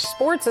business.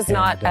 Sports is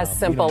not as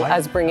simple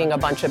as bringing a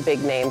bunch of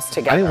big names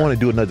together. I didn't want to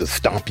do another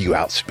stomp you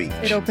out speech.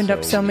 It opened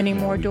up so many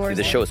more doors.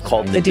 The show is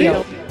called The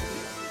Deal.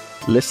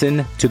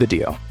 Listen to The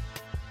Deal.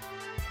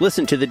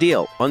 Listen to The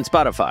Deal on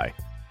Spotify.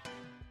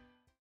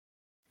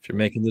 If you're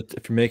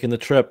making the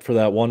trip for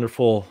that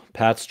wonderful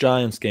Pats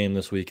Giants game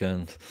this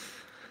weekend,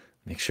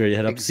 make sure you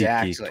head up to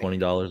SeatGeek,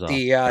 $20 off.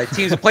 The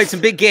teams have played some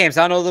big games.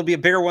 I don't know there'll be a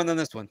bigger one than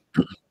this one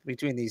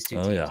between these two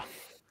teams. Oh yeah,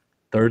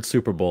 third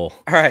Super Bowl.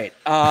 All right,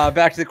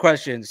 back to the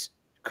questions.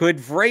 Could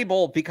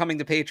Vrabel becoming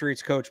the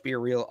Patriots coach be a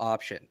real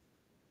option?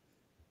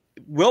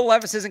 Will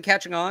Levis isn't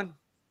catching on.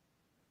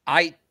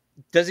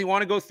 Does he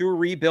want to go through a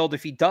rebuild?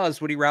 If he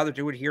does, would he rather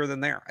do it here than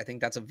there? I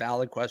think that's a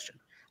valid question.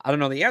 I don't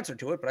know the answer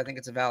to it, but I think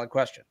it's a valid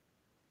question.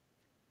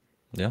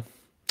 Yeah.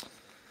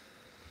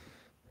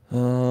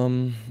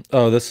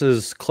 This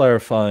is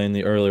clarifying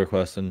the earlier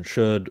question.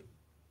 Should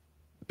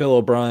Bill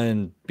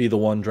O'Brien be the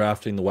one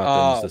drafting the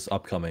weapons this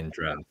upcoming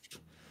draft?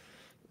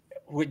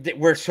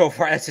 We're so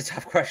far. That's a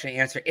tough question to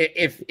answer.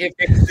 If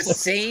it's the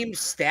same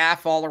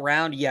staff all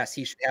around, yes,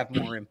 he should have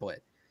more input.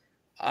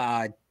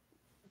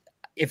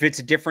 If it's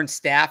a different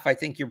staff, I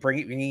think you're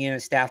bringing in a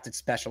staff that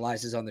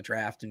specializes on the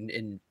draft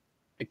and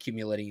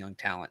accumulating young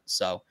talent.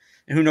 So,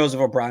 and who knows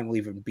if O'Brien will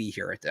even be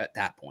here at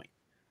that point.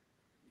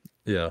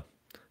 Yeah.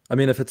 I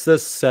mean, if it's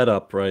this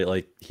setup, right,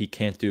 like he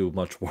can't do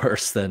much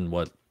worse than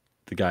what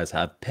the guys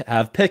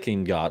have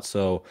picking got.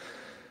 So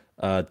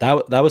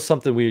that was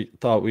something we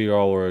thought we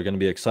all were going to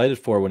be excited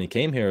for when he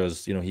came here.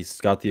 Is, you know, he's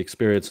got the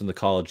experience in the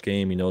college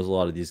game. He knows a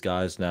lot of these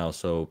guys now,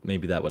 so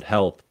maybe that would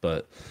help.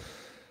 But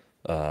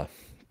I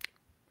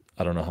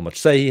don't know how much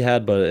say he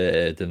had, but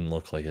it didn't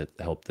look like it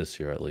helped this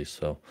year at least.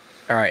 So,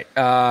 all right,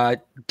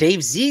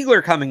 Dave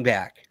Ziegler coming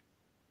back.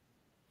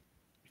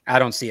 I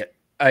don't see it.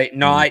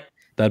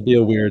 That'd be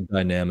a weird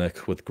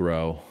dynamic with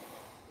Grow.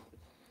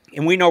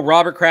 And we know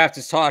Robert Kraft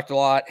has talked a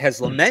lot, has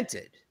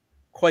lamented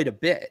quite a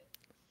bit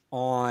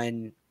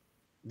on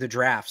the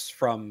drafts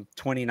from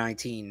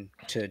 2019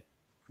 to,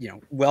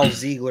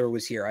 Ziegler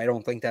was here. I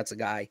don't think that's a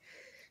guy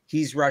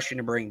he's rushing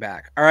to bring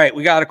back. All right,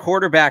 we got a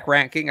quarterback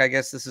ranking. I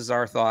guess this is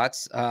our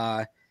thoughts.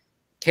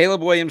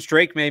 Caleb Williams,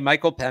 Drake May,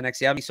 Michael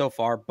Penix. Yeah, me so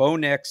far. Bo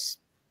Nix,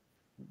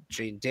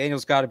 Jane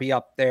Daniels got to be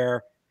up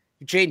there.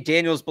 Jane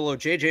Daniels below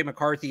J.J.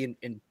 McCarthy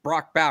and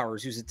Brock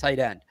Bowers, who's a tight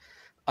end.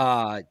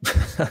 I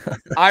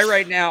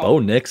right now. Oh,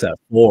 Nick's at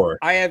 4.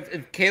 I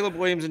have Caleb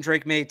Williams and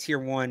Drake May tier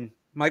 1.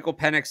 Michael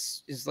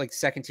Penix is like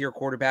second tier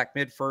quarterback,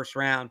 mid first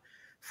round.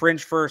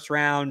 Fringe first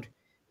round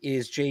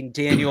is Jane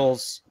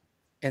Daniels,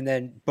 and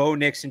then Bo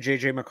Nix and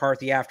J.J.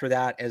 McCarthy after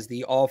that as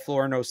the all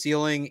floor, no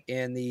ceiling,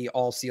 and the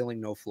all ceiling,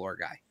 no floor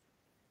guy.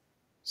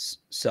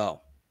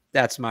 So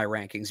that's my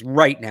rankings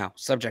right now,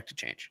 subject to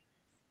change.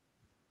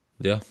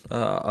 Yeah,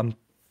 I'm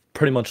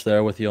pretty much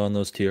there with you on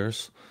those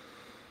tiers.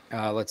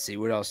 Let's see.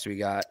 What else do we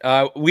got?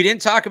 We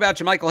didn't talk about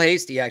JaMychal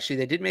Hasty, actually.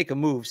 They did make a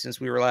move since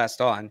we were last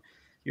on.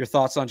 Your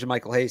thoughts on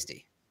JaMychal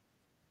Hasty?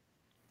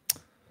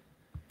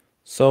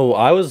 So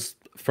I was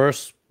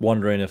first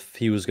wondering if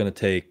he was going to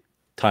take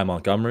Ty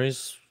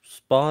Montgomery's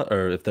spot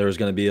or if there was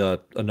going to be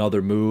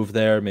another move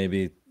there,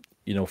 maybe,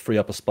 free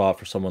up a spot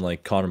for someone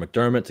like Connor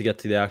McDermott to get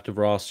to the active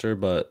roster.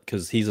 But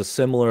because he's a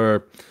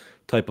similar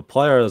type of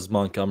player as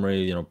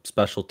Montgomery,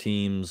 special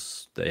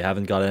teams, they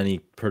haven't got any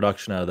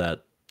production out of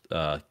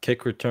that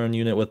kick return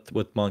unit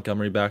with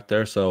Montgomery back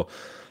there. So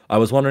I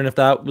was wondering if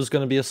that was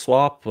going to be a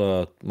swap.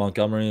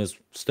 Montgomery is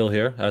still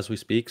here as we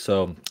speak.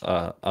 So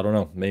I don't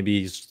know. Maybe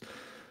he's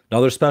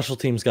another special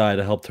teams guy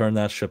to help turn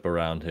that ship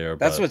around here.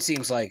 That's what it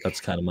seems like. That's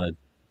kind of my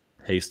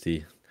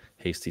hasty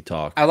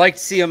talk. I like to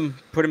see him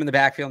put him in the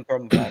backfield and throw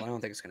him the ball. I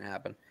don't think it's going to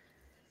happen.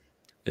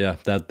 Yeah,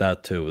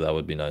 that too. That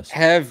would be nice.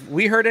 Have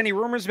we heard any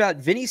rumors about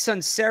Vinny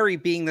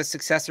Sunseri being the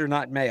successor,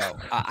 not Mayo?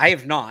 I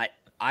have not.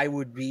 I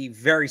would be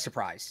very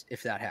surprised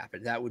if that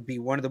happened. That would be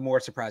one of the more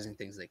surprising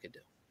things they could do.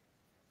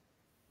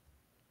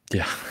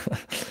 Yeah.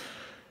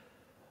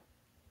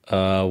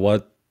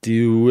 What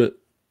do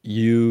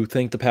you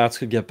think the Pats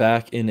could get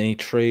back in a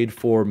trade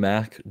for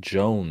Mac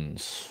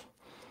Jones?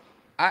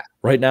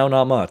 Right now,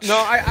 not much. No,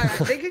 I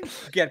they could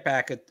get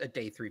back a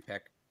day 3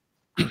 pick.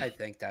 I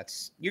think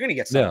you're going to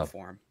get something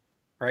for him,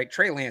 right?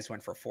 Trey Lance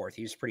went for 4th.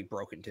 He was pretty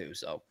broken too,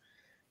 so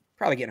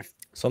probably getting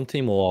some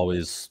teams will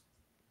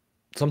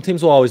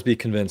always be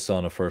convinced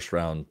on a first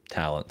round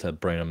talent to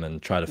bring him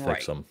and try to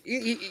fix him.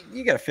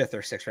 You get a 5th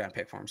or 6th round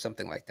pick for him,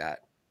 something like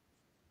that.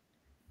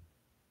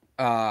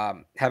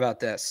 How about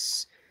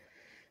this?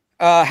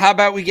 How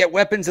about we get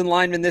weapons and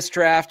linemen this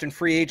draft and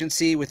free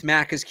agency with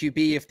Mac as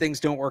QB? If things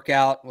don't work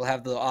out, we'll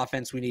have the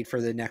offense we need for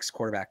the next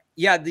quarterback.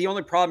 Yeah, the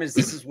only problem is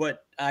this is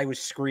what I was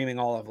screaming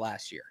all of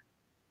last year,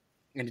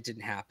 and it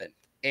didn't happen.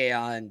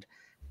 And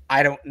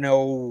I don't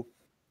know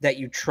that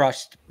you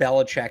trust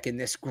Belichick in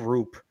this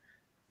group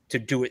to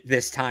do it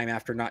this time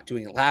after not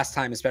doing it last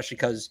time, especially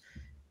because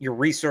your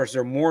resources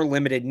are more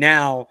limited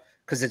now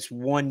because it's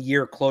 1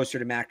 year closer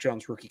to Mac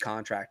Jones' rookie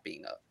contract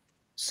being up.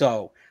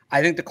 So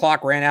I think the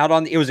clock ran out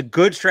on it. Was a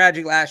good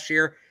strategy last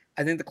year.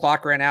 I think the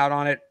clock ran out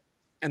on it.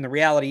 And the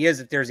reality is,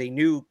 if there's a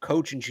new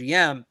coach and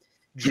GM,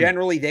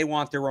 generally they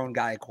want their own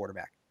guy at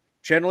quarterback.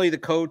 Generally, the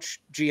coach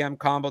GM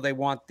combo, they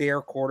want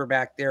their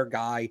quarterback, their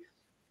guy,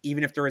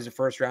 even if there is a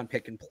first round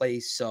pick in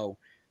place. So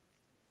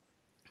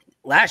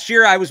last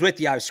year I was with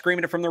you. I was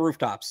screaming it from the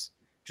rooftops.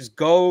 Just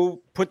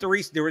go put there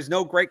was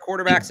no great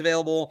quarterbacks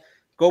available.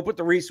 Go put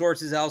the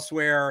resources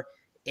elsewhere.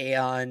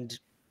 And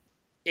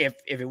if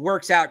it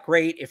works out,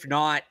 great. If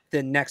not,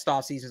 then next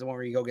offseason is the one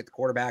where you go get the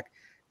quarterback.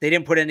 They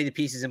didn't put any of the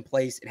pieces in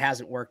place. It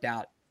hasn't worked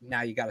out.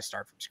 Now you got to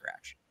start from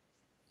scratch.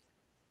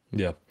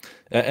 Yeah.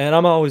 And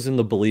I'm always in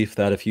the belief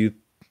that if you,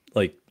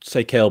 like,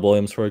 say Caleb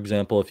Williams, for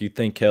example, if you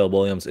think Caleb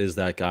Williams is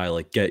that guy,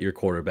 like, get your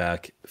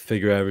quarterback,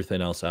 figure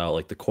everything else out.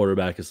 Like, the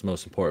quarterback is the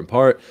most important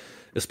part,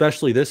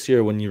 especially this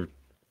year when you're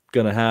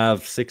going to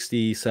have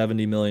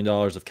 $60-70 million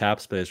of cap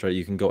space, right?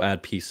 You can go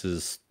add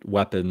pieces,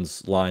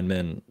 weapons,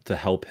 linemen to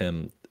help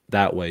him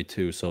that way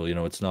too. So,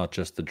 it's not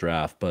just the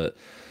draft, but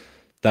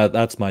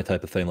that's my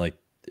type of thing. Like,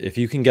 if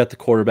you can get the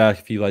quarterback,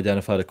 if you've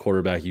identified a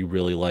quarterback you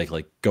really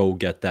like go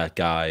get that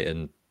guy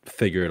and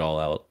figure it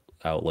all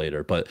out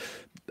later. But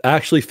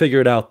actually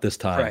figure it out this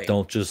time. Right.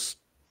 Don't just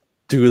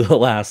do the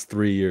last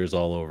 3 years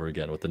all over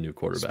again with a new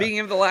quarterback. Speaking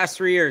of the last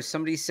 3 years,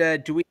 somebody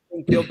said, do we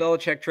think Bill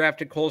Belichick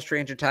drafted Cole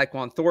Strange and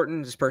Tyquan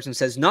Thornton? This person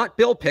says, not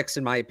Bill picks,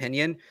 in my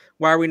opinion.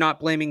 Why are we not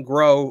blaming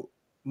Groh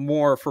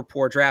more for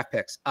poor draft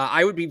picks?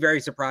 I would be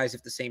very surprised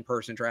if the same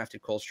person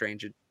drafted Cole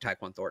Strange and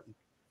Tyquan Thornton.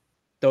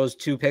 Those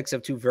two picks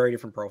have two very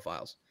different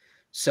profiles.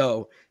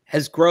 So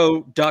has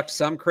Groh ducked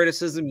some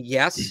criticism?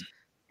 Yes.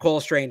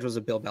 Cole Strange was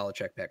a Bill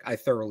Belichick pick. I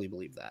thoroughly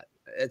believe that.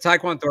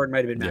 Tyquan Thornton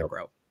might have been Matt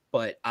Groh,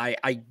 but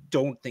I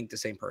don't think the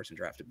same person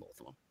drafted both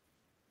of them.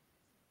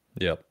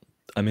 Yep.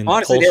 I mean,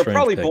 honestly, they're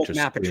probably both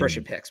Matt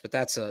Patricia picks, but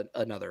that's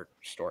another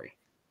story.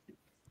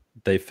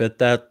 They fit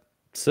that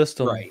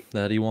system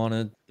that he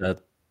wanted, that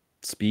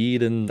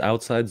speed and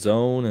outside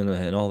zone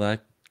and all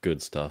that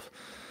good stuff.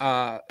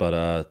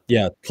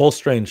 Yeah, Cole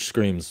Strange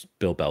screams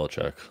Bill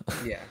Belichick.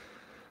 Yeah.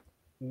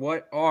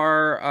 What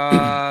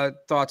are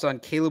thoughts on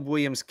Caleb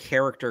Williams'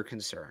 character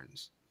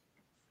concerns?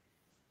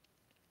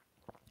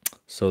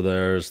 So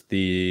there's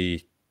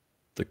the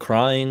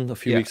crying a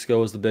few weeks ago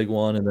was the big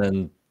one, and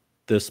then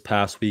this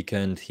past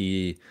weekend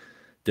he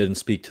didn't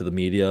speak to the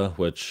media,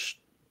 which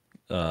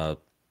brought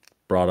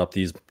up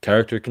these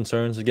character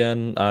concerns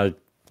again. I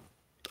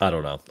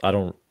don't know. I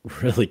don't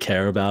really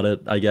care about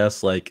it, I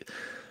guess. Like,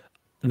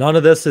 none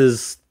of this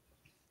is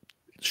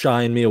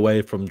shying me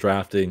away from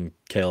drafting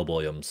Caleb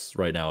Williams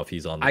right now if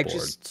he's on the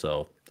board.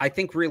 So I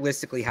think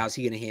realistically, how's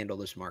he going to handle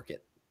this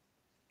market?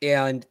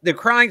 And the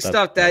crying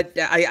stuff that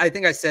I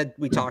think I said,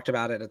 we talked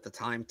about it at the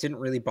time, didn't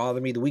really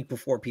bother me. The week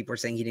before, people were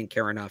saying he didn't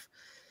care enough.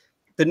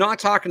 The not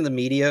talking to the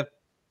media.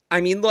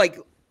 I mean, like,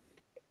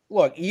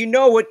 look, you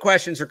know what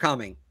questions are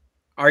coming.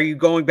 Are you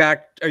going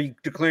back? Are you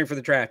declaring for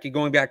the draft? Are you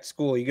going back to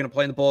school? Are you going to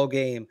play in the bowl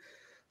game?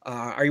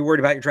 Are you worried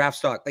about your draft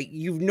stock? Like,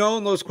 you've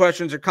known those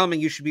questions are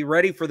coming. You should be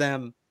ready for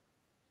them.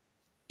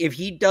 If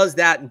he does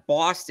that in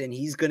Boston,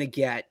 he's going to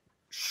get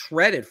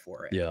shredded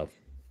for it. Yeah.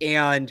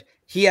 And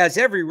he has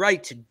every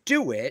right to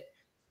do it,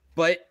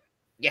 but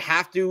you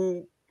have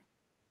to.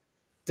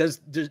 Do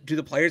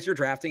the players you're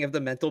drafting have the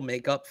mental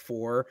makeup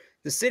for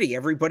the city?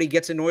 Everybody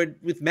gets annoyed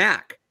with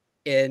Mac,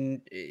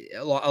 and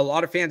a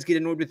lot of fans get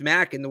annoyed with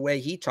Mac and the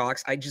way he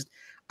talks. I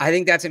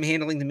think that's him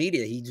handling the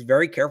media. He's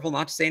very careful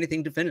not to say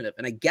anything definitive,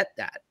 and I get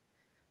that.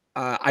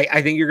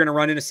 I think you're going to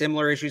run into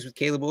similar issues with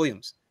Caleb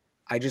Williams.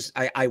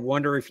 I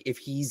wonder if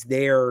he's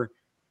there,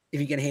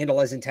 if he can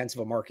handle as intense of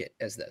a market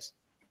as this.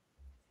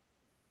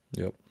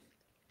 Yep.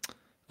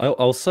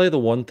 I'll say the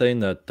one thing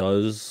that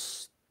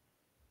does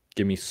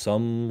give me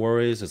some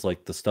worries is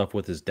like the stuff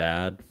with his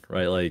dad,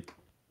 right? Like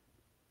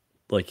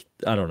like,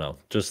 I don't know,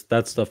 just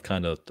that stuff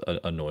kind of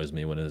annoys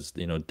me when his,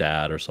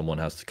 dad or someone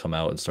has to come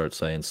out and start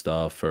saying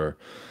stuff or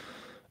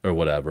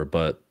whatever.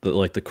 But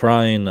the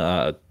crying,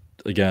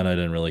 again, I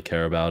didn't really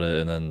care about it.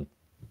 And then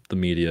the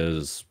media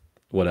is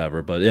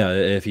whatever. But yeah,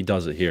 if he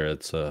does it here,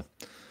 it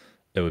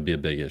would be a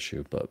big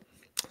issue. But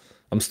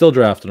I'm still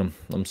drafting him.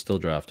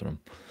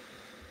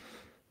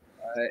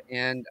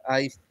 And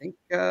I think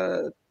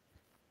you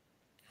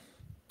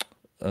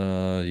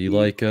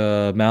like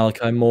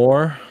Malachi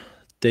Moore,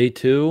 day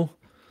 2?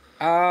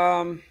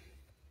 I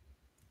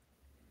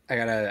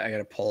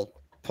gotta pull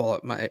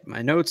up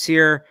my notes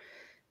here.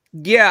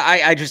 Yeah,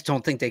 I just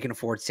don't think they can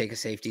afford to take a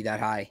safety that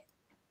high.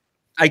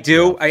 I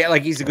do. Yeah.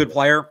 He's a good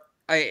player.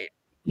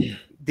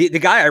 The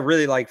guy I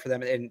really like for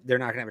them, and they're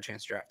not gonna have a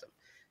chance to draft him,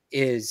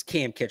 is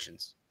Cam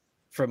Kitchens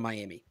from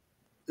Miami.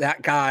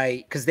 That guy,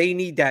 because they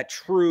need that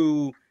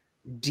true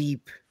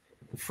deep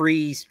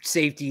free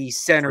safety,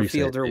 center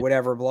fielder,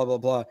 whatever, blah, blah,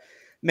 blah.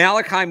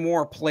 Malachi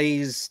Moore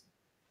plays,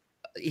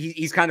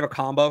 he's kind of a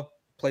combo,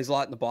 plays a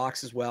lot in the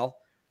box as well.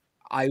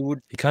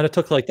 He kind of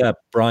took like that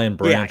Brian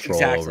Branch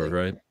role over,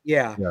 right?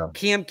 Yeah.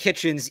 Cam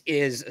Kitchens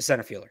is a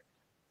center fielder.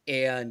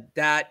 And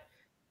that,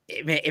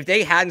 if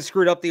they hadn't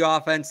screwed up the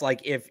offense,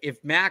 like if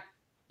Mac,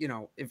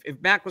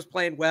 if Mac was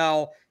playing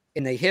well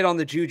and they hit on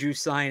the Juju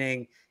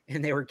signing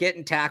and they were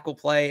getting tackle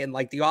play and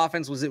like the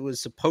offense was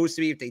supposed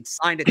to be, if they'd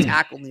signed a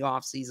tackle in the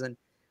offseason,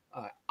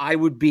 I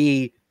would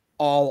be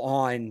all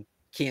on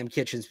Cam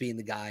Kitchens being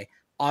the guy.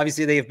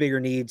 Obviously, they have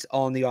bigger needs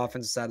on the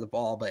offensive side of the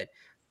ball, but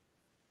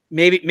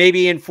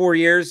maybe in 4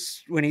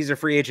 years when he's a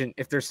free agent,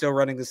 if they're still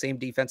running the same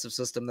defensive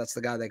system, that's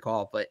the guy they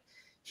call. But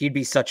he'd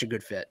be such a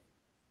good fit.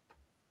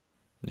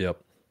 Yep.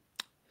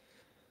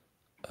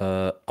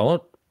 I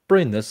want to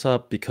bring this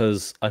up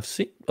because I've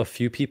seen a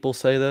few people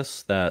say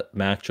this, that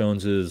Mac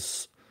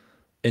Jones's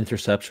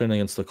interception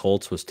against the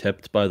Colts was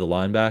tipped by the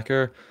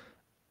linebacker.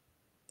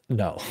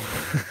 No.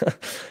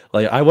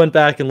 I went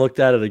back and looked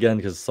at it again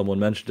because someone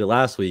mentioned it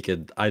last week,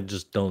 and I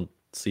just don't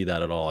see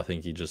that at all. I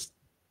think he just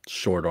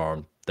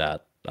short-armed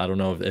that. I don't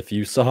know if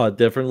you saw it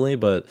differently,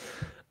 but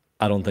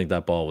I don't think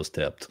that ball was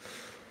tipped.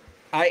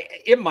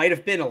 It might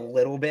have been a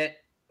little bit.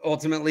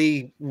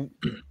 Ultimately,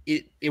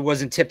 it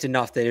wasn't tipped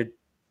enough that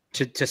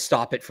to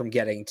stop it from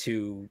getting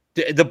to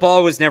the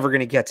ball was never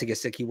going to get to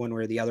Gesicki one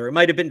way or the other. It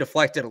might have been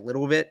deflected a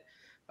little bit.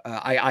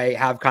 I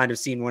have kind of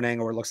seen one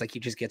angle where it looks like he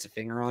just gets a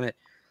finger on it,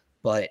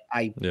 but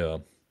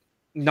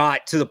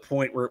not to the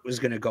point where it was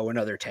going to go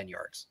another 10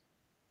 yards.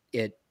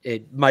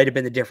 It might have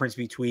been the difference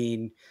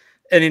between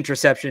an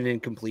interception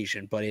and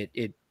completion, but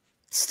it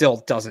still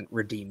doesn't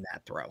redeem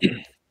that throw.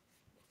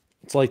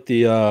 It's like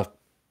the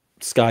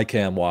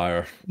Skycam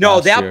wire.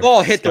 No, that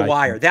ball hit the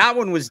wire. That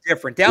one was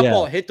different. That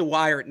ball hit the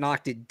wire. It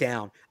knocked it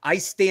down. I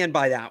stand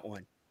by that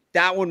one.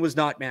 That one was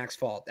not Mac's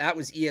fault. That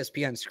was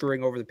ESPN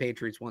screwing over the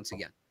Patriots once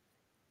again.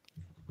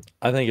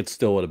 I think it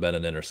still would have been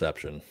an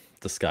interception,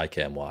 the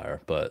Skycam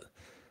wire, but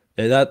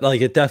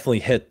it definitely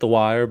hit the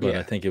wire, but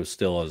I think it was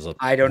still as a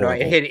I don't know.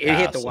 It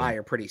hit the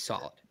wire pretty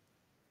solid.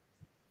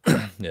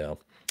 Yeah.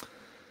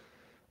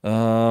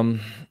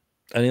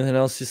 Anything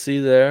else you see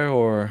there,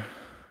 or?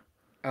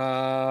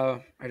 I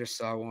just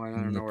saw one.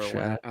 I don't know where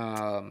it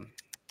went.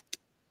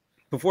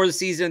 Before the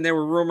season, there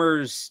were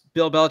rumors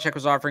Bill Belichick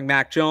was offering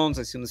Mac Jones.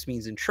 I assume this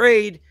means in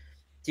trade.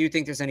 Do you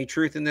think there's any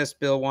truth in this?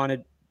 Bill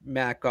wanted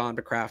Mac gone,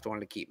 but Kraft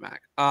wanted to keep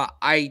Mac.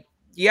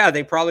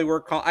 They probably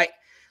were.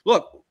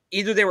 Look,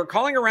 either they were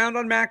calling around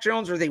on Mac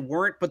Jones or they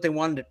weren't, but they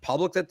wanted it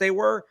public that they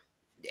were.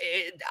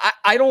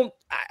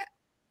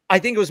 I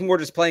think it was more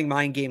just playing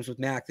mind games with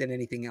Mac than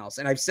anything else.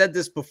 And I've said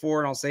this before,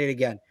 and I'll say it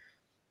again.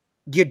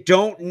 You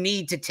don't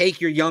need to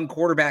take your young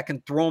quarterback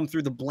and throw him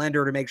through the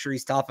blender to make sure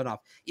he's tough enough.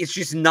 It's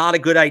just not a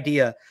good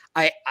idea.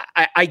 I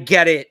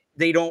get it.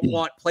 They don't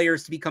want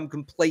players to become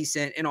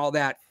complacent and all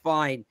that.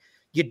 Fine.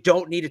 You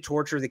don't need to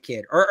torture the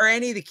kid or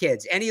any of the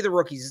kids, any of the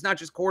rookies. It's not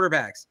just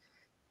quarterbacks.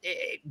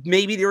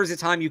 Maybe there was a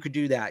time you could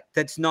do that.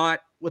 That's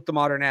not what the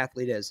modern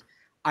athlete is.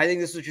 I think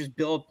this was just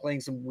Bill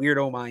playing some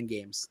weirdo mind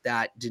games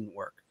that didn't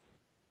work.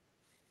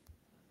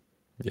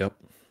 Yep.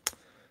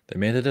 They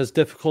made it as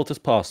difficult as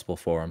possible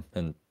for him,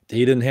 and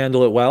he didn't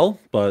handle it well,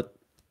 but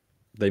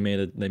they made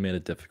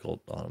it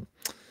difficult on him.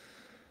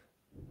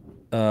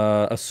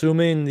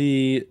 Assuming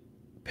the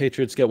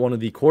Patriots get one of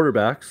the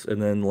quarterbacks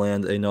and then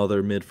land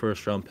another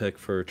mid-first round pick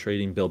for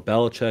trading Bill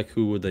Belichick,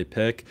 who would they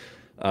pick?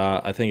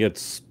 I think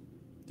it's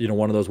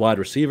one of those wide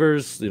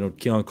receivers,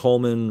 Keon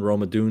Coleman,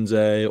 Roma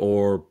Dunze,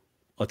 or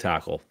a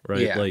tackle,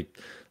 right? Yeah. Like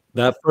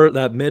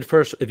that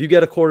mid-first, if you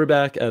get a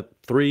quarterback at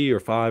 3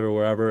 or 5 or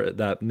wherever,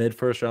 that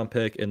mid-first round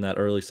pick and that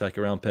early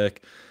second round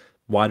pick,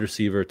 wide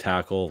receiver,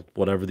 tackle,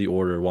 whatever the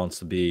order wants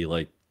to be,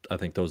 I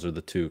think those are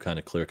the two kind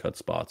of clear-cut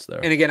spots there.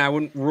 And again, I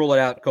wouldn't rule it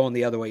out going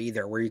the other way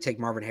either, where you take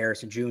Marvin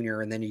Harrison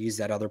Jr. and then you use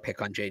that other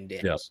pick on Jaden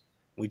Daniels.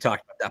 Yep. We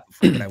talked about that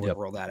before, but I wouldn't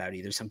rule that out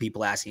either. Some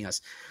people asking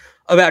us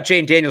about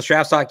Jaden Daniels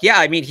draft stock. Yeah,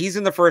 I mean, he's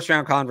in the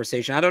first-round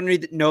conversation. I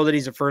don't know that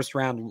he's a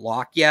first-round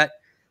lock yet.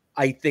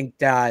 I think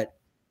that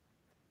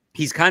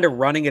he's kind of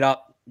running it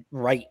up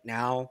right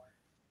now.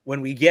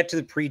 when we get to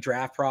the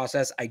pre-draft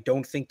process, I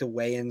don't think the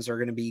weigh-ins are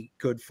going to be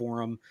good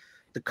for him.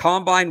 The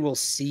combine, we'll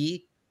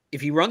see.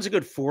 If he runs a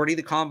good 40,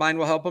 the combine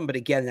will help him. But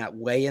again, that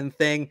weigh-in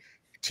thing,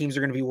 teams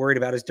are going to be worried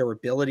about his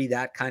durability,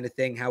 that kind of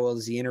thing. How well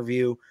does he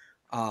interview?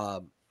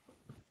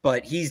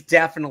 But he's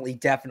definitely in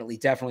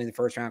the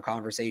first round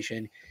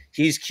conversation.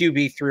 He's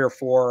QB 3 or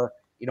 4.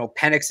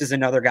 Penix is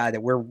another guy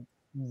that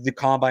the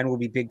combine will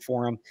be big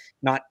for him.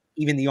 Not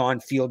even the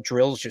on-field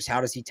drills, just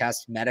how does he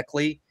test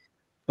medically?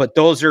 But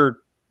those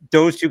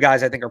two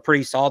guys I think are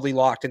pretty solidly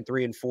locked in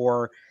 3 and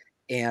 4.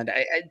 And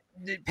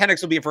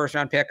Penix will be a first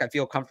round pick. I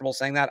feel comfortable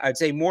saying that. I'd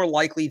say more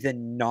likely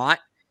than not,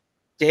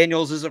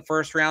 Daniels is a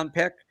first round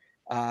pick.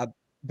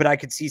 But I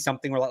could see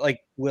something where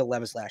like Will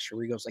Levis last year,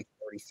 where he goes like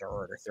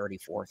 33rd or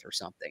 34th or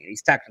something. And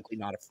he's technically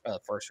not a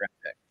first round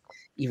pick,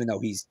 even though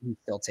he's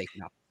still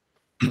taking up.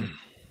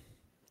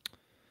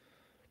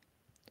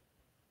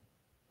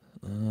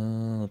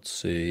 Let's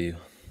see.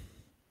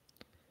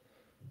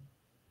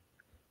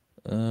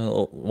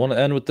 Want to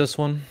end with this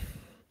one?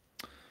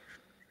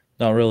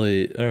 Not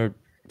really.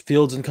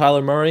 Fields and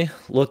Kyler Murray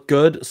look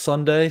good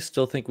Sunday.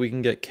 Still think we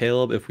can get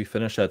Caleb if we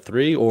finish at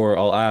 3, or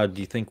I'll add,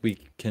 do you think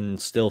we can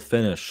still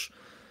finish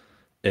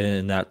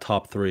in that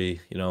top 3?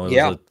 It was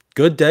a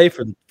good day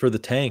for the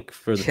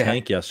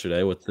tank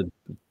yesterday with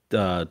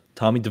the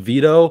Tommy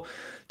DeVito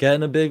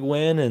getting a big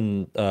win,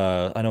 and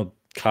I know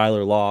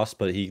Kyler lost,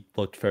 but he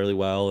looked fairly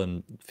well,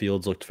 and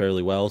Fields looked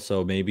fairly well.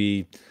 So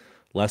maybe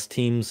less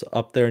teams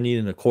up there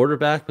needing a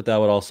quarterback, but that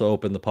would also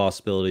open the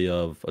possibility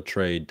of a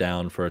trade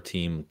down for a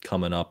team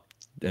coming up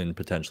and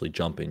potentially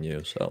jumping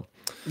you. So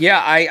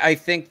yeah, I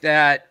think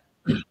that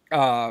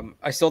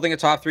I still think a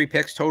top 3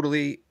 pick's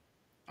totally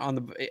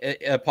on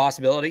a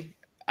possibility.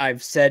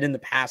 I've said in the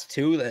past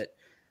too that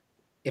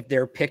if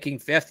they're picking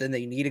 5th and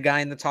they need a guy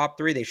in the top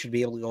 3, they should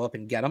be able to go up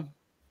and get him.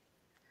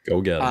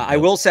 Go get him. I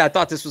will say I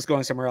thought this was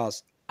going somewhere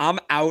else. I'm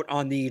out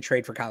on the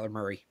trade for Kyler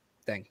Murray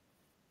thing.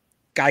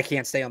 Guy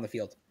can't stay on the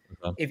field.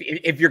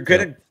 If you're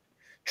gonna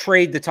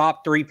trade the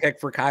top 3 pick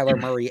for Kyler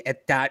Murray,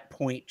 at that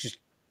point, just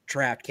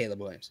draft Caleb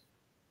Williams.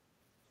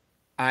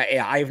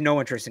 I have no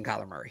interest in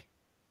Kyler Murray.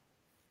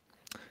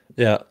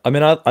 Yeah, I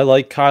mean, I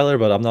like Kyler,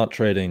 but I'm not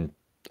trading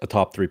a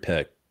top 3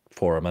 pick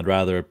for him. I'd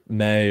rather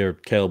May or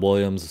Caleb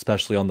Williams,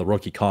 especially on the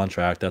rookie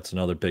contract. That's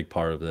another big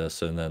part of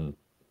this. And then,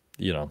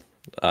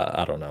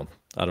 I don't know.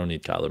 I don't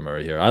need Kyler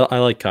Murray here. I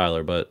like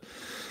Kyler, but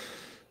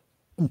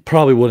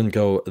probably wouldn't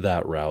go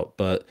that route.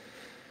 But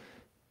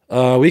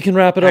we can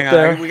wrap it up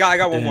there. I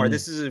got one more.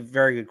 This is a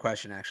very good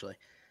question, actually.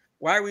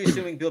 Why are we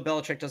assuming Bill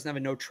Belichick doesn't have a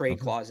no trade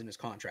clause in his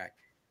contract?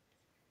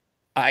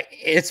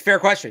 It's a fair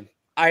question.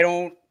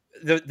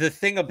 The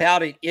thing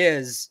about it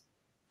is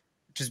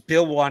just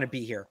Bill want to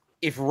be here.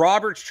 If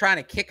Robert's trying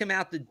to kick him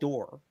out the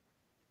door,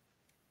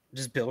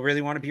 does Bill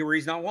really want to be where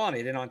he's not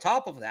wanted? And on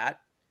top of that,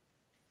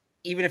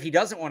 even if he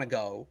doesn't want to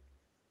go,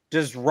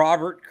 does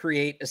Robert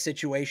create a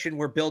situation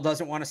where Bill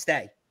doesn't want to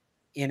stay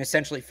and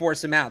essentially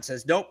force him out?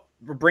 Says, nope,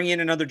 we're bringing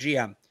in another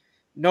GM.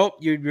 Nope,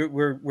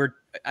 we're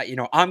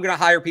I'm going to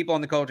hire people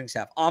on the coaching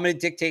staff. I'm going to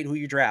dictate who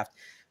you draft.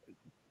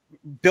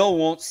 Bill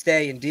won't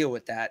stay and deal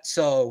with that.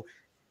 So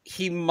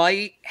he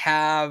might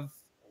have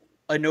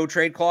a no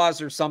trade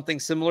clause or something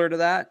similar to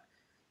that.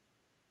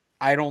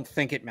 I don't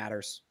think it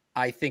matters.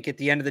 I think at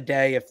the end of the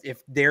day,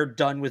 if they're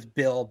done with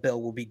Bill,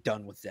 Bill will be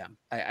done with them.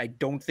 I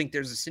don't think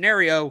there's a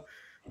scenario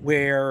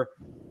where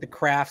the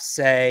Crafts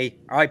say,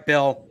 all right,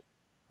 Bill,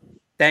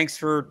 thanks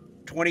for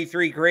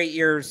 23 great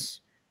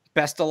years.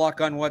 Best of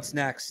luck on what's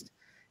next.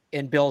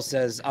 And Bill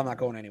says, I'm not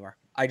going anywhere.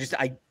 I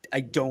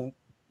don't,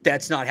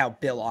 that's not how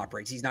Bill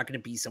operates. He's not going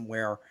to be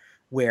somewhere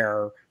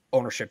where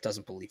ownership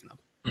doesn't believe in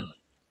him.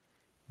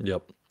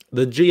 Yep.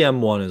 The GM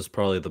one is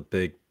probably the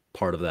big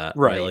part of that,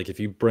 right? Like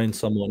if you bring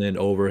someone in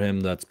over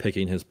him that's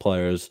picking his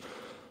players,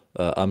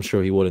 I'm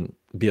sure he wouldn't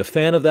be a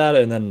fan of that,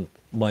 and then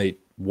might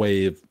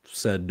waive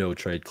said no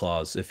trade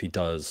clause if he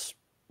does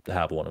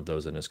have one of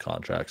those in his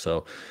contract.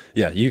 So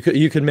yeah, you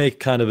could make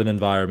kind of an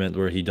environment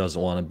where he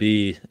doesn't want to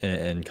be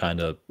and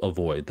kind of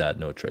avoid that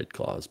no trade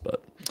clause.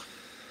 But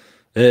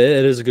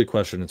it is a good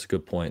question. It's a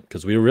good point,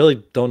 because we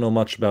really don't know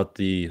much about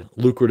the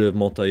lucrative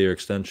multi-year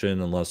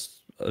extension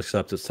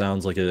except it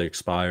sounds like it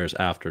expires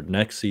after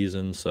next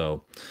season.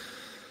 So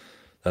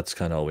that's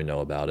kind of all we know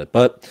about it.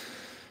 But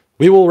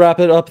we will wrap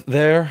it up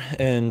there,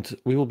 and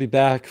we will be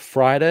back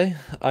Friday,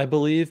 I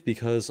believe,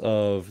 because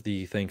of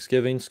the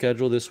Thanksgiving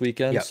schedule this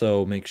weekend. Yep.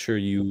 So make sure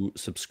you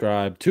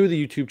subscribe to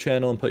the YouTube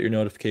channel and put your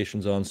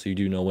notifications on so you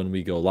do know when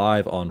we go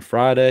live on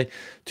Friday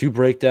to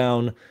break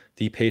down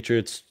the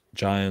Patriots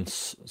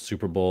Giants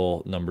Super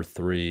Bowl number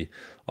 3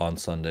 on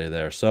Sunday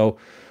there. So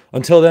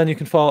until then, you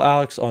can follow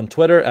Alex on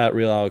Twitter at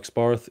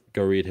RealAlexBarth.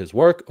 Go read his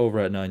work over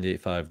at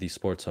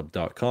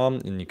 985thesportshub.com.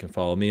 And you can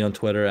follow me on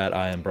Twitter at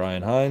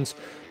 @IamBrianHines.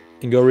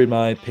 And go read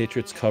my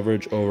Patriots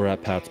coverage over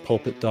at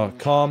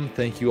patspulpit.com.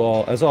 Thank you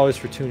all, as always,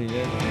 for tuning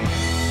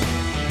in.